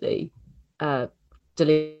immediately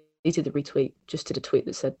deleted the retweet. Just did a tweet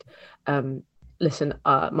that said, listen,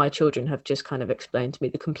 my children have just kind of explained to me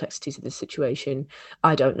the complexities of this situation.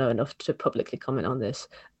 I don't know enough to publicly comment on this.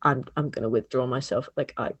 I'm going to withdraw myself.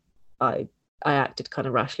 Like I acted kind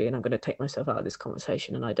of rashly, and I'm going to take myself out of this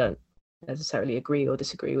conversation, and I don't necessarily agree or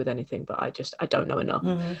disagree with anything, but I don't know enough.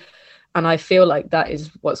 Mm-hmm. And I feel like that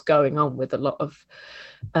is what's going on with a lot of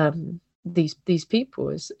these people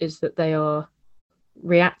is that they are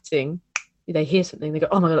reacting. They hear something, they go,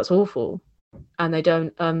 oh my god, that's awful, and they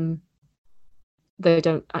don't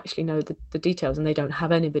actually know the details, and they don't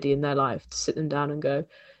have anybody in their life to sit them down and go,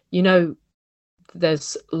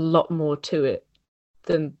 there's a lot more to it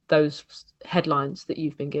than those headlines that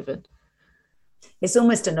you've been given. It's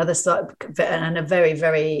almost another side and a very,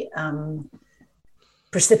 very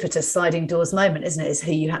precipitous sliding doors moment, isn't it? Is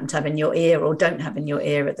who you happen to have in your ear or don't have in your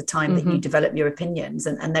ear at the time that you develop your opinions.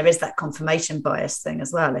 And there is that confirmation bias thing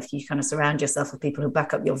as well. If you kind of surround yourself with people who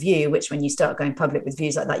back up your view, which when you start going public with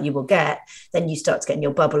views like that, you will get, then you start to get in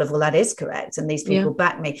your bubble of, well, that is correct. And these people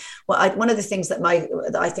back me. Well, one of the things that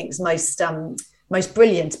I think is most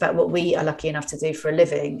brilliant about what we are lucky enough to do for a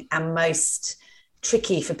living, and most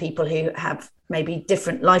tricky for people who have maybe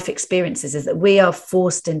different life experiences, is that we are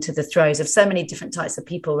forced into the throes of so many different types of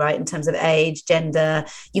people, right? In terms of age, gender,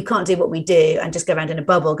 you can't do what we do and just go around in a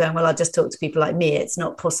bubble going, well, I'll just talk to people like me. It's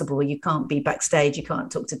not possible. You can't be backstage. You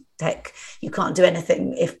can't talk to tech. You can't do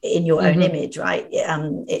anything if in your own image, right?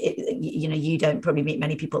 You don't probably meet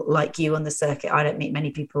many people like you on the circuit. I don't meet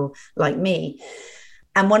many people like me.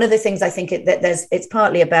 And one of the things I think it's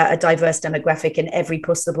partly about a diverse demographic in every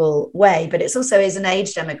possible way, but it's also is an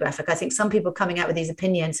age demographic. I think some people coming out with these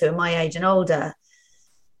opinions who are my age and older,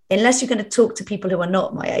 unless you're going to talk to people who are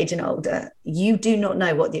not my age and older, you do not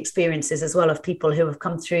know what the experience is as well of people who have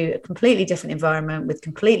come through a completely different environment with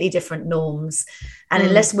completely different norms. And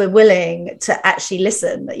unless we're willing to actually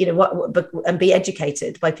listen, and be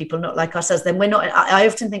educated by people not like ourselves, then we're not. I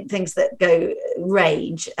often think things that go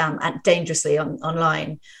rage and dangerously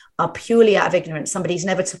online are purely out of ignorance. Somebody's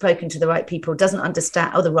never spoken to the right people, doesn't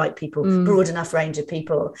understand, the right people, broad enough range of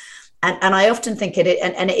people. And I often think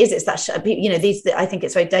it's that, I think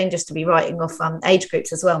it's very dangerous to be writing off age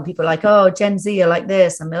groups as well. And people are like, oh, Gen Z are like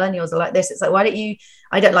this and millennials are like this. It's like,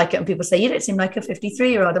 I don't like it when people say, you don't seem like a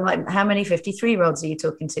 53-year-old. I'm like, how many 53-year-olds are you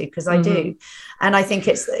talking to? Because I do. And I think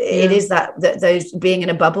it is that those being in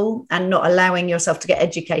a bubble and not allowing yourself to get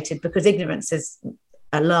educated, because ignorance is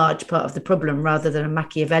a large part of the problem rather than a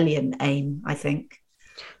Machiavellian aim, I think.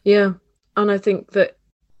 Yeah. And I think that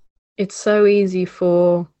it's so easy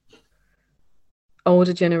for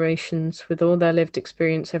older generations with all their lived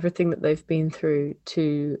experience, everything that they've been through,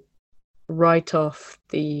 to write off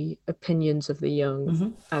the opinions of the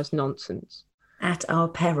young as nonsense. At our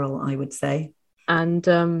peril, I would say.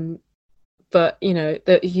 And but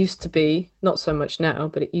there used to be, not so much now,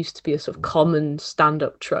 but it used to be a sort of common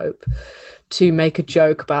stand-up trope to make a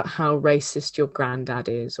joke about how racist your granddad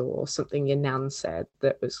is, or something your nan said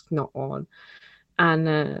that was not on.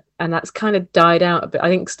 And that's kind of died out a bit. I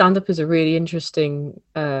think stand-up is a really interesting,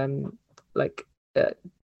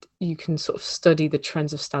 you can sort of study the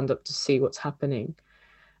trends of stand-up to see what's happening.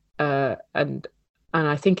 And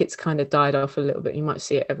I think it's kind of died off a little bit. You might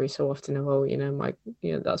see it every so often.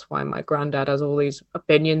 That's why my granddad has all these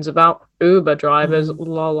opinions about Uber drivers,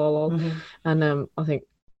 la la la. And I think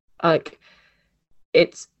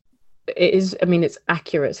it's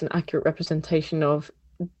accurate. It's an accurate representation of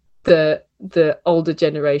the older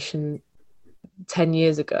generation 10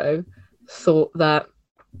 years ago thought that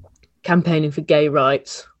campaigning for gay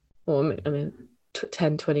rights, or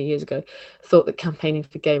 10, 20 years ago, thought that campaigning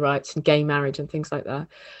for gay rights and gay marriage and things like that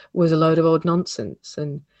was a load of old nonsense.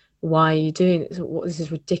 And why are you doing this? This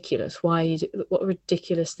is ridiculous. What a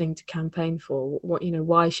ridiculous thing to campaign for.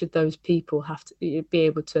 Why should those people have to be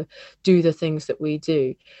able to do the things that we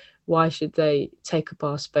do? Why should they take up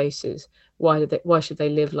our spaces? Why should they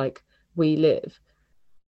live like we live?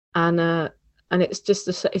 And it's just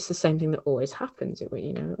it's the same thing that always happens. It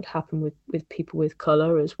would happen with people with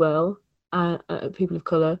colour as well, people of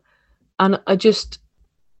colour, and we're just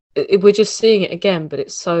seeing it again. But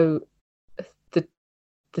it's so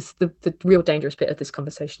the real dangerous bit of this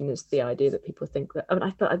conversation is the idea that people think that.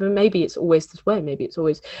 I mean, maybe it's always this way. Maybe it's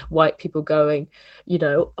always white people going,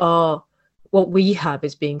 what we have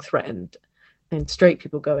is being threatened, and straight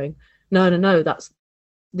people going, no,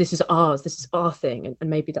 this is ours, this is our thing. And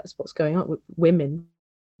maybe that's what's going on with women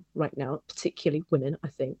right now, particularly women, I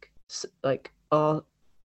think, like, are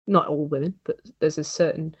not all women, but there's a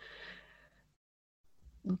certain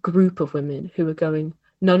group of women who are going,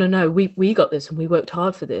 no, we got this and we worked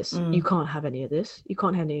hard for this. You can't have any of this. You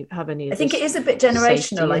can't have any of this. I think it is a bit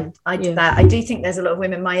generational. I do think there's a lot of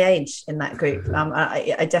women my age in that group.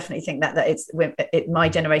 I definitely think that it's my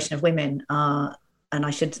generation of women are, and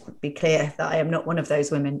I should be clear that I am not one of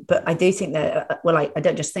those women, but I do think that, I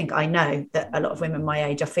don't just think, I know that a lot of women my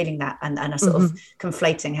age are feeling that and are sort of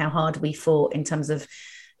conflating how hard we fought in terms of,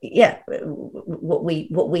 what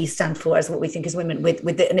we stand for as what we think as women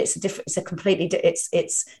with it. And it's a completely,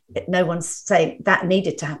 no one's saying that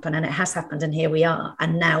needed to happen, and it has happened, and here we are.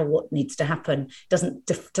 And now what needs to happen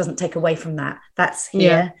doesn't take away from that. That's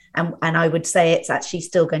here. And I would say it's actually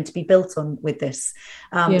still going to be built on with this.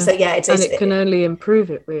 It can only improve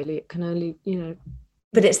it, really. It can only,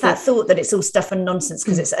 But it's that thought that it's all stuff and nonsense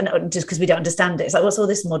because it's just because we don't understand it. It's like, what's all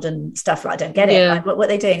this modern stuff? I don't get it. Like, what are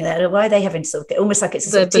they doing there? Why are they having almost like it's a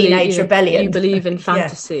sort of teenage rebellion? You believe in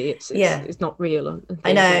fantasy. It's not real.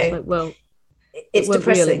 I know. It's like, well, it's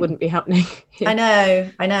depressing. Real, it wouldn't be happening. I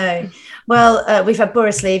know. Well, we've had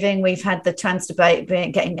Boris leaving. We've had the trans debate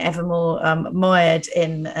getting ever more mired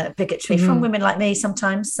in bigotry from women like me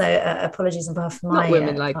sometimes. So apologies on behalf of my... Not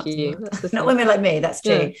women like you. Not women like me, that's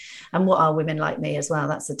true. Yeah. And what are women like me as well?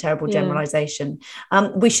 That's a terrible generalisation.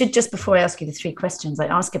 We should, just before I ask you the three questions I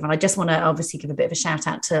ask everyone, I just want to obviously give a bit of a shout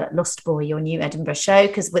out to Lost Boy, your new Edinburgh show,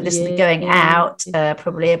 because this will be going out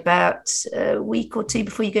probably about a week or two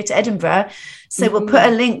before you go to Edinburgh. So we'll put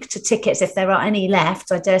a link to tickets if there are any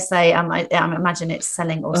left. I dare say, I imagine it's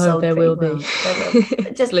selling or sold. There will well. be.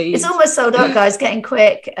 It's almost sold out, guys. Getting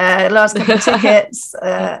quick. Last couple of tickets.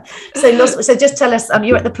 So just tell us.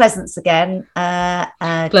 You're at the Pleasance again.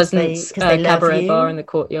 Pleasance Cabaret Bar in the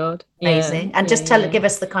Courtyard. Amazing. And just give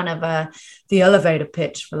us the kind of the elevator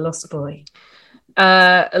pitch for Lost Boy.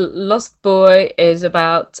 Lost Boy is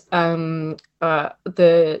about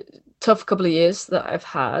the tough couple of years that I've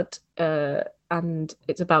had. And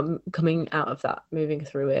it's about coming out of that, moving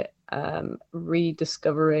through it,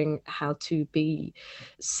 rediscovering how to be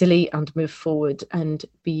silly and move forward and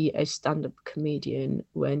be a stand-up comedian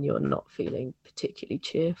when you're not feeling particularly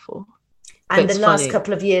cheerful. And the last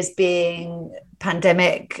couple of years being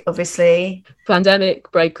pandemic, obviously. Pandemic,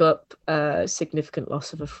 breakup, significant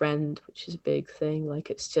loss of a friend, which is a big thing. Like,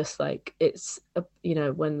 it's just like,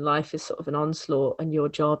 when life is sort of an onslaught and your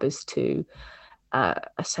job is to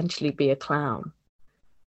essentially be a clown.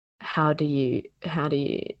 How do you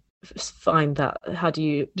find that? How do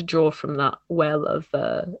you draw from that well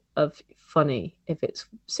of funny if it's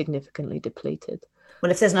significantly depleted?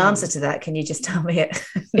 Well, if there's an answer to that, can you just tell me it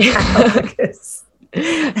now? Because...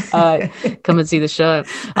 come and see the show.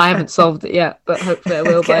 I haven't solved it yet, but hopefully I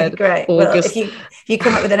will. Okay, by great. August. Well, if you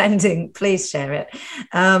come up with an ending, please share it.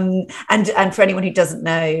 And for anyone who doesn't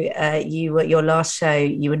know, your last show,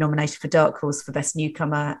 you were nominated for Dark Horse for Best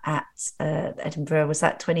Newcomer at Edinburgh. Was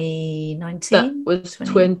that 2019? That was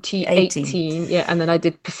 2018. Yeah, and then I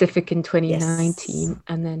did Pacific in 2019, yes.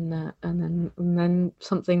 and then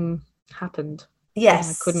something happened.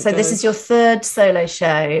 Yes, so this is your third solo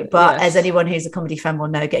show, but yes. As anyone who's a comedy fan will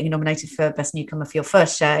know, getting nominated for Best Newcomer for your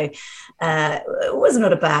first show was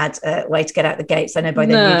not a bad way to get out the gates. I know by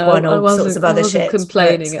then you'd won all sorts of other shit.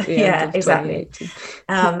 Complaining at the end of exactly.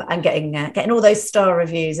 And getting all those star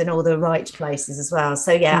reviews in all the right places as well.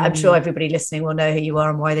 So I'm sure everybody listening will know who you are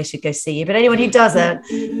and why they should go see you. But anyone who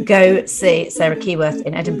doesn't, go see Sarah Keyworth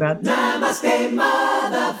in Edinburgh. Namaste,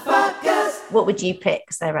 motherfuckers. What would you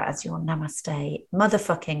pick, Sarah, as your namaste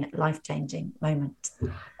motherfucking life-changing moment?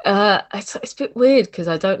 It's a bit weird because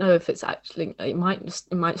I don't know if it's actually, it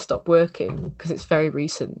might stop working because it's very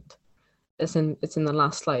recent. It's in the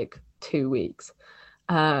last 2 weeks.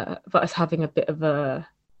 But I was having a bit of a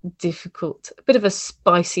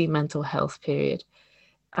spicy mental health period,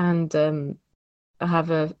 and I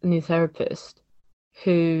have a new therapist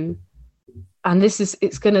who, and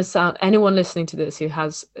it's going to sound, anyone listening to this who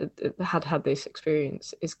has had this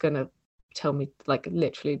experience is going to tell me, like,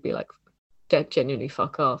 literally be like, genuinely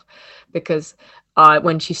fuck off, because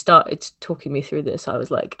when she started talking me through this, I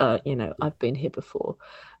was like, I've been here before,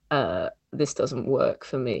 this doesn't work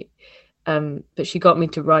for me, but she got me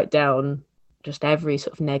to write down just every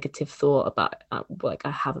sort of negative thought about like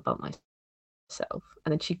I have about myself,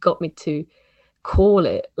 and then she got me to call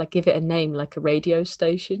it, like, give it a name, like a radio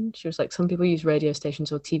station. She was like, some people use radio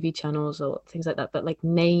stations or TV channels or things like that, but like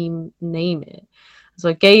name it. So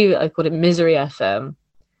I called it Misery FM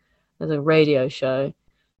as a radio show,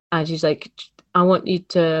 and she's like, I want you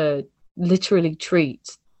to literally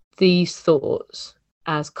treat these thoughts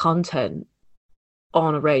as content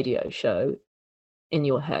on a radio show in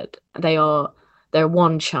your head. They're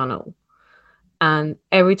one channel, and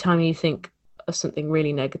every time you think of something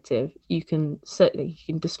really negative, you can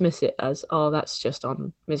dismiss it as, oh, that's just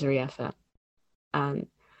on Misery FM. And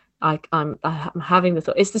I'm having the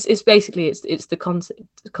thought, it's basically the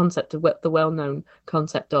concept of the well-known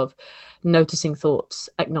concept of noticing thoughts,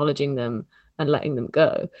 acknowledging them, and letting them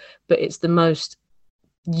go. But it's the most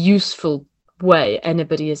useful way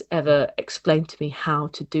anybody has ever explained to me how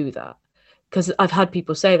to do that, because I've had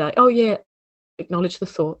people say that, oh yeah, acknowledge the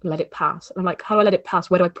thought and let it pass. And I'm like, how do I let it pass?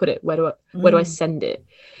 Where do I put it? Where do I send it?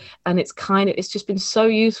 And it's just been so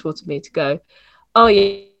useful to me to go, oh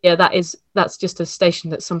yeah, that's just a station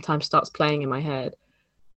that sometimes starts playing in my head,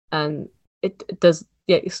 and it does,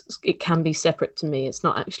 it can be separate to me. It's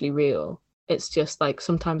not actually real. It's just like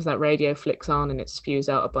sometimes that radio flicks on and it spews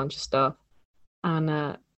out a bunch of stuff, and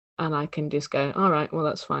I can just go, all right, well,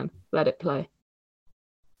 that's fine, let it play.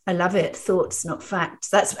 I love it. Thoughts, not facts.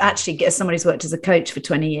 That's actually, as somebody who's worked as a coach for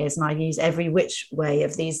 20 years, and I've used every which way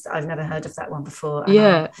of these. I've never heard of that one before.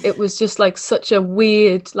 Yeah, it was just like such a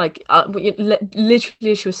weird, like,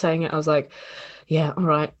 literally, she was saying it, I was like, yeah, all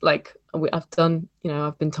right. Like, I've done,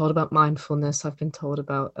 I've been told about mindfulness. I've been told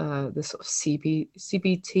about the sort of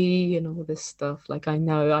CBT and all this stuff. Like, I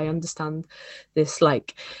understand this,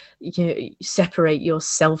 like, separate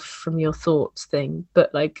yourself from your thoughts thing.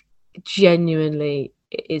 But like, genuinely,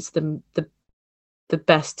 it is the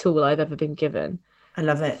best tool I've ever been given. I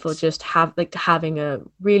love it. For just having a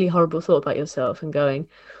really horrible thought about yourself and going,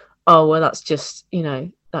 oh, well, that's just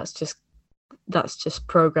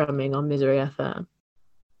programming on Misery FM.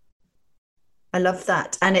 I love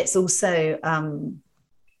that. And it's also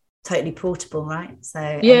totally portable, right? So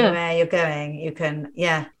anywhere you're going, you can,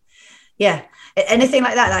 anything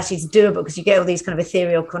like that actually is doable, because you get all these kind of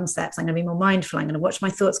ethereal concepts. I'm going to be more mindful. I'm going to watch my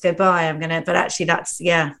thoughts go by. But actually that's,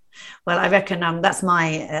 well, I reckon that's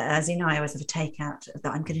my, as you know, I always have a takeout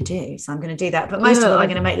that I'm going to do. So I'm going to do that. But most of all, I'm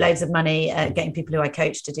going to make loads of money getting people who I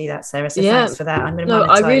coach to do that, Sarah. So thanks for that. I'm going to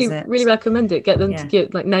monetize I really recommend it. Get them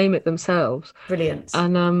to name it themselves. Brilliant.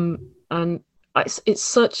 And it's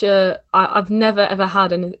such a, I've never ever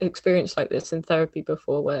had an experience like this in therapy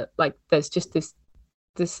before, where like there's just this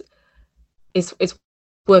it's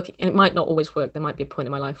working, and it might not always work. There might be a point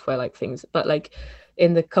in my life where like things, but like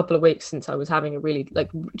in the couple of weeks since I was having a really like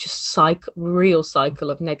just real cycle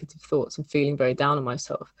of negative thoughts and feeling very down on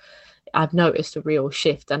myself, I've noticed a real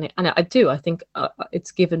shift, and I think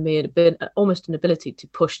it's given me almost an ability to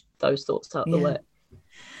push those thoughts out the way.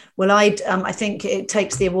 Well, I think it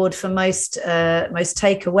takes the award for most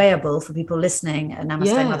takeawayable for people listening, and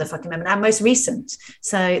Namaste Motherfucking Moment, and most recent.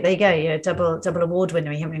 So there you go, you're double award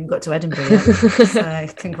winner. You haven't even got to Edinburgh yet. So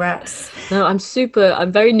congrats. No, I'm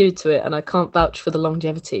very new to it, and I can't vouch for the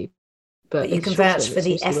longevity, but you can vouch for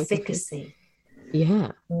the efficacy.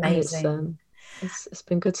 Yeah, amazing. It's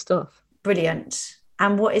been good stuff. Brilliant.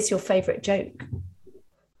 And what is your favorite joke?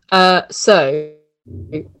 So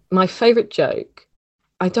my favorite joke,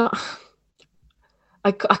 I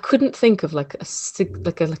couldn't think of like a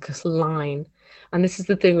line, and this is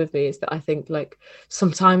the thing with me, is that I think like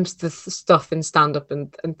sometimes the stuff in stand-up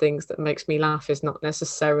and things that makes me laugh is not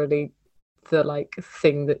necessarily the like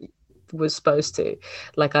thing that was supposed to.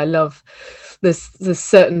 Like, I love there's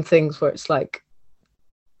certain things where it's like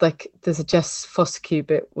there's a Jess Fostekew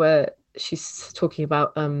bit where she's talking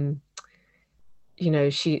about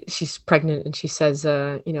she's pregnant, and she says,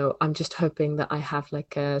 I'm just hoping that I have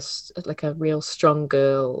like a real strong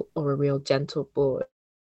girl or a real gentle boy.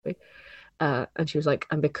 And she was like,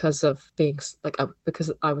 and because of being like,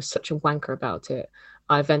 because I was such a wanker about it,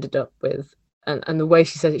 I've ended up with, and the way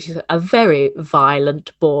she says it, she's like, a very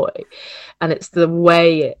violent boy. And it's the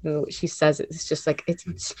way in which she says it, it's just like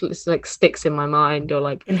it's like sticks in my mind. Or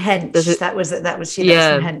like in Hench, that was she, that was from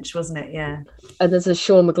Hench, wasn't it? Yeah. And there's a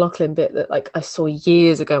Sean McLaughlin bit that like I saw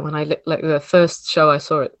years ago when I like the first show I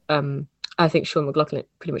saw it I think Sean McLaughlin,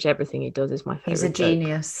 pretty much everything he does is my favorite. He's a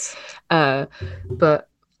genius. But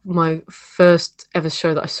my first ever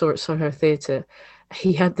show that I saw at Soho Theatre,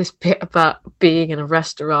 he had this bit about being in a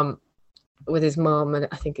restaurant with his mum, and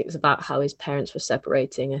I think it was about how his parents were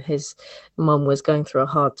separating and his mum was going through a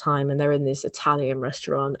hard time, and they're in this Italian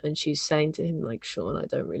restaurant and she's saying to him, like, Sean, I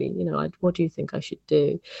don't really, what do you think I should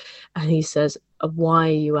do? And he says, why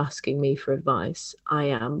are you asking me for advice? I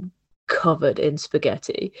am covered in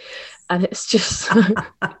spaghetti. And it's just so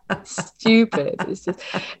stupid.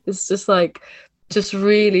 It's just like, just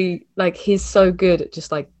really, like, he's so good at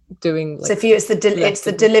just like doing, like, so for you it's the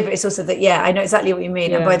delivery. It's also that, yeah, I know exactly what you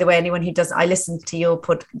mean. And by the way, anyone who doesn't, I listened to your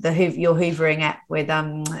your Hoovering app with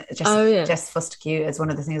Jess Fostercue as one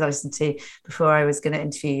of the things I listened to before I was going to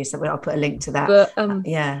interview you, so I'll put a link to that.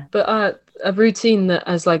 But a routine that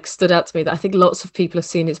has like stood out to me that I think lots of people have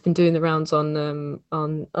seen, it's been doing the rounds on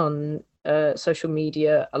social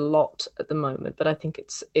media a lot at the moment, but I think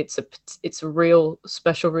it's a real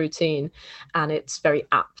special routine, and it's very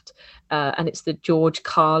apt, and it's the George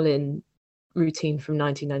Carlin routine from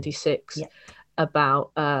 1996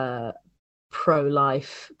 about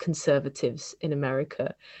pro-life conservatives in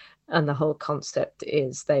America. And the whole concept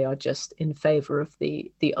is they are just in favor of the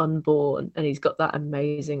unborn. And he's got that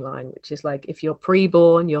amazing line, which is like, if you're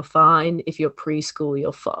pre-born, you're fine. If you're preschool,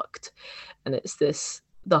 you're fucked. And it's this,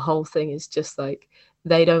 the whole thing is just like,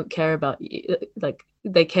 they don't care about you. Like,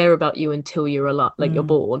 they care about you until you're alive, like you're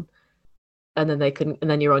born. And then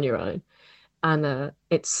you're on your own. And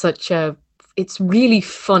it's really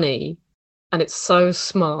funny, and it's so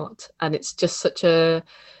smart, and it's just such a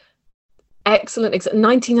excellent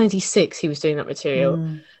 1996 he was doing that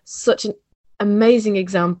material. Such an amazing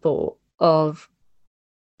example of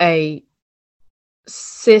a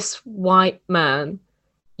cis white man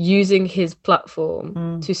using his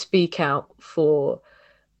platform to speak out for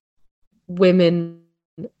women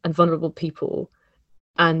and vulnerable people.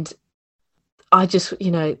 And I just,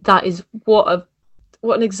 that is what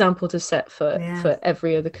an example to set for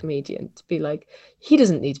every other comedian, to be like, he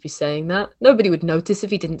doesn't need to be saying that. Nobody would notice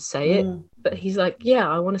if he didn't say it, but he's like, yeah,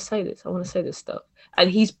 I want to say this. I want to say this stuff. And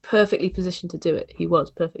he's perfectly positioned to do it. He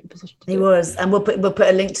was perfectly positioned to do it. He was. And we'll put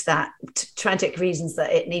a link to that. Tragic reasons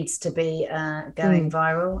that it needs to be going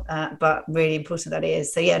viral, but really important that it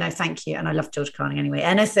is. So yeah, no, thank you. And I love George Carlin anyway.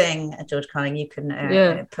 Anything George Carlin you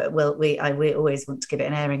can put, we always want to give it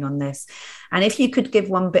an airing on this. And if you could give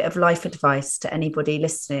one bit of life advice to anybody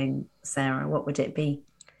listening, Sarah, what would it be?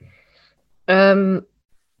 My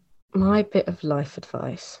bit of life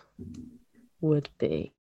advice would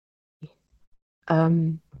be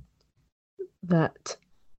that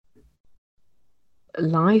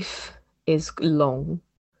life is long,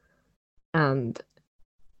 and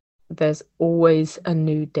there's always a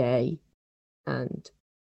new day, and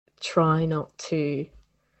try not to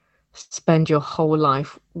spend your whole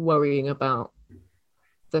life worrying about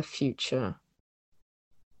the future,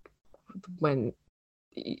 when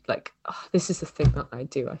this is the thing that I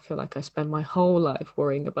do. I feel like I spend my whole life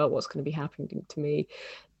worrying about what's going to be happening to me,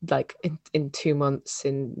 like in 2 months,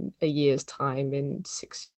 in a year's time, in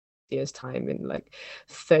 6 years time, in like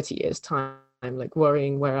 30 years time, like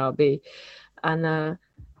worrying where I'll be. And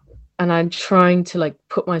I'm trying to like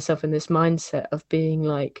put myself in this mindset of being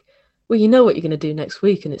like, well, you know what you're going to do next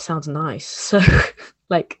week, and it sounds nice. So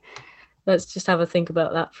like, let's just have a think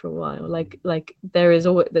about that for a while. Like there is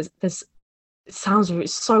always, there's it sounds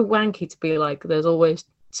so wanky to be like, there's always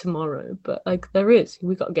tomorrow, but like there is.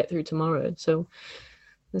 We got to get through tomorrow. So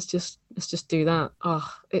let's just do that.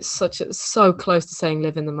 It's so close to saying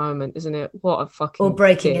live in the moment, isn't it? What a fucking, or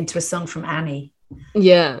breaking into a song from Annie.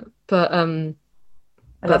 Yeah, but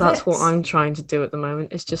that's what I'm trying to do at the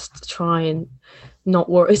moment, is just try and not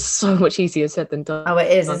worry. It's so much easier said than done. Oh,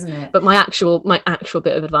 it is, isn't it? But my actual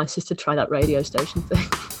bit of advice is to try that radio station thing.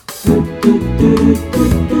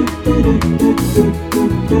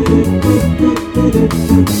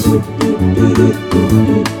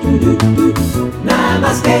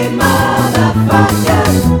 Namaste,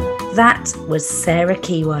 motherfucker. That was Sarah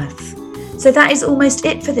Keyworth. So that is almost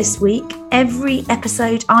it for this week. Every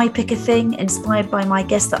episode I pick a thing inspired by my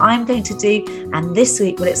guest that I'm going to do, and this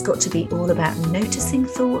week, well, it's got to be all about noticing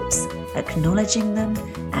thoughts, acknowledging them,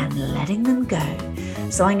 and letting them go.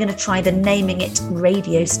 So I'm going to try the naming it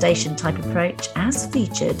radio station type approach, as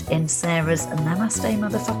featured in Sarah's Namaste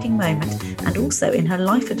Motherfucking Moment, and also in her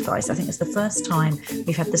life advice. I think it's the first time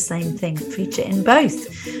we've had the same thing feature in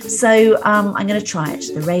both. So I'm going to try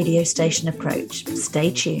it, the radio station approach.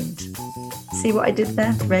 Stay tuned. See what I did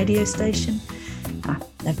there? Radio station?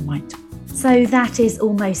 Never mind. So that is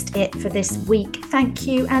almost it for this week. Thank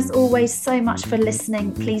you, as always, so much for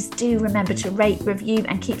listening. Please do remember to rate, review,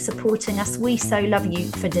 and keep supporting us. We so love you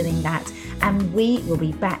for doing that. And we will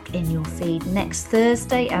be back in your feed next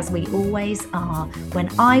Thursday, as we always are, when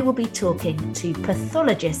I will be talking to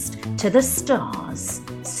pathologist to the stars,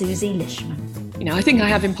 Susie Lishman. You know, I think I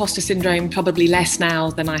have imposter syndrome probably less now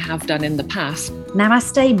than I have done in the past.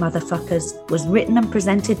 Namaste Motherfuckers was written and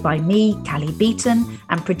presented by me, Callie Beaton,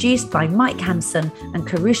 and produced by Mike Hansen and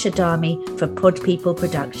Karusha Dami for Pod People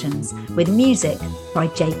Productions, with music by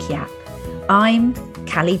Jake Yap. I'm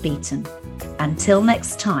Callie Beaton. Until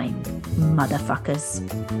next time, motherfuckers.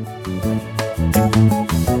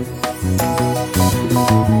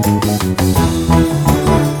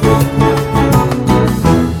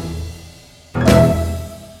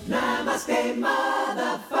 Namaste,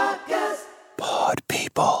 motherfuckers. Pod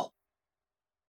People.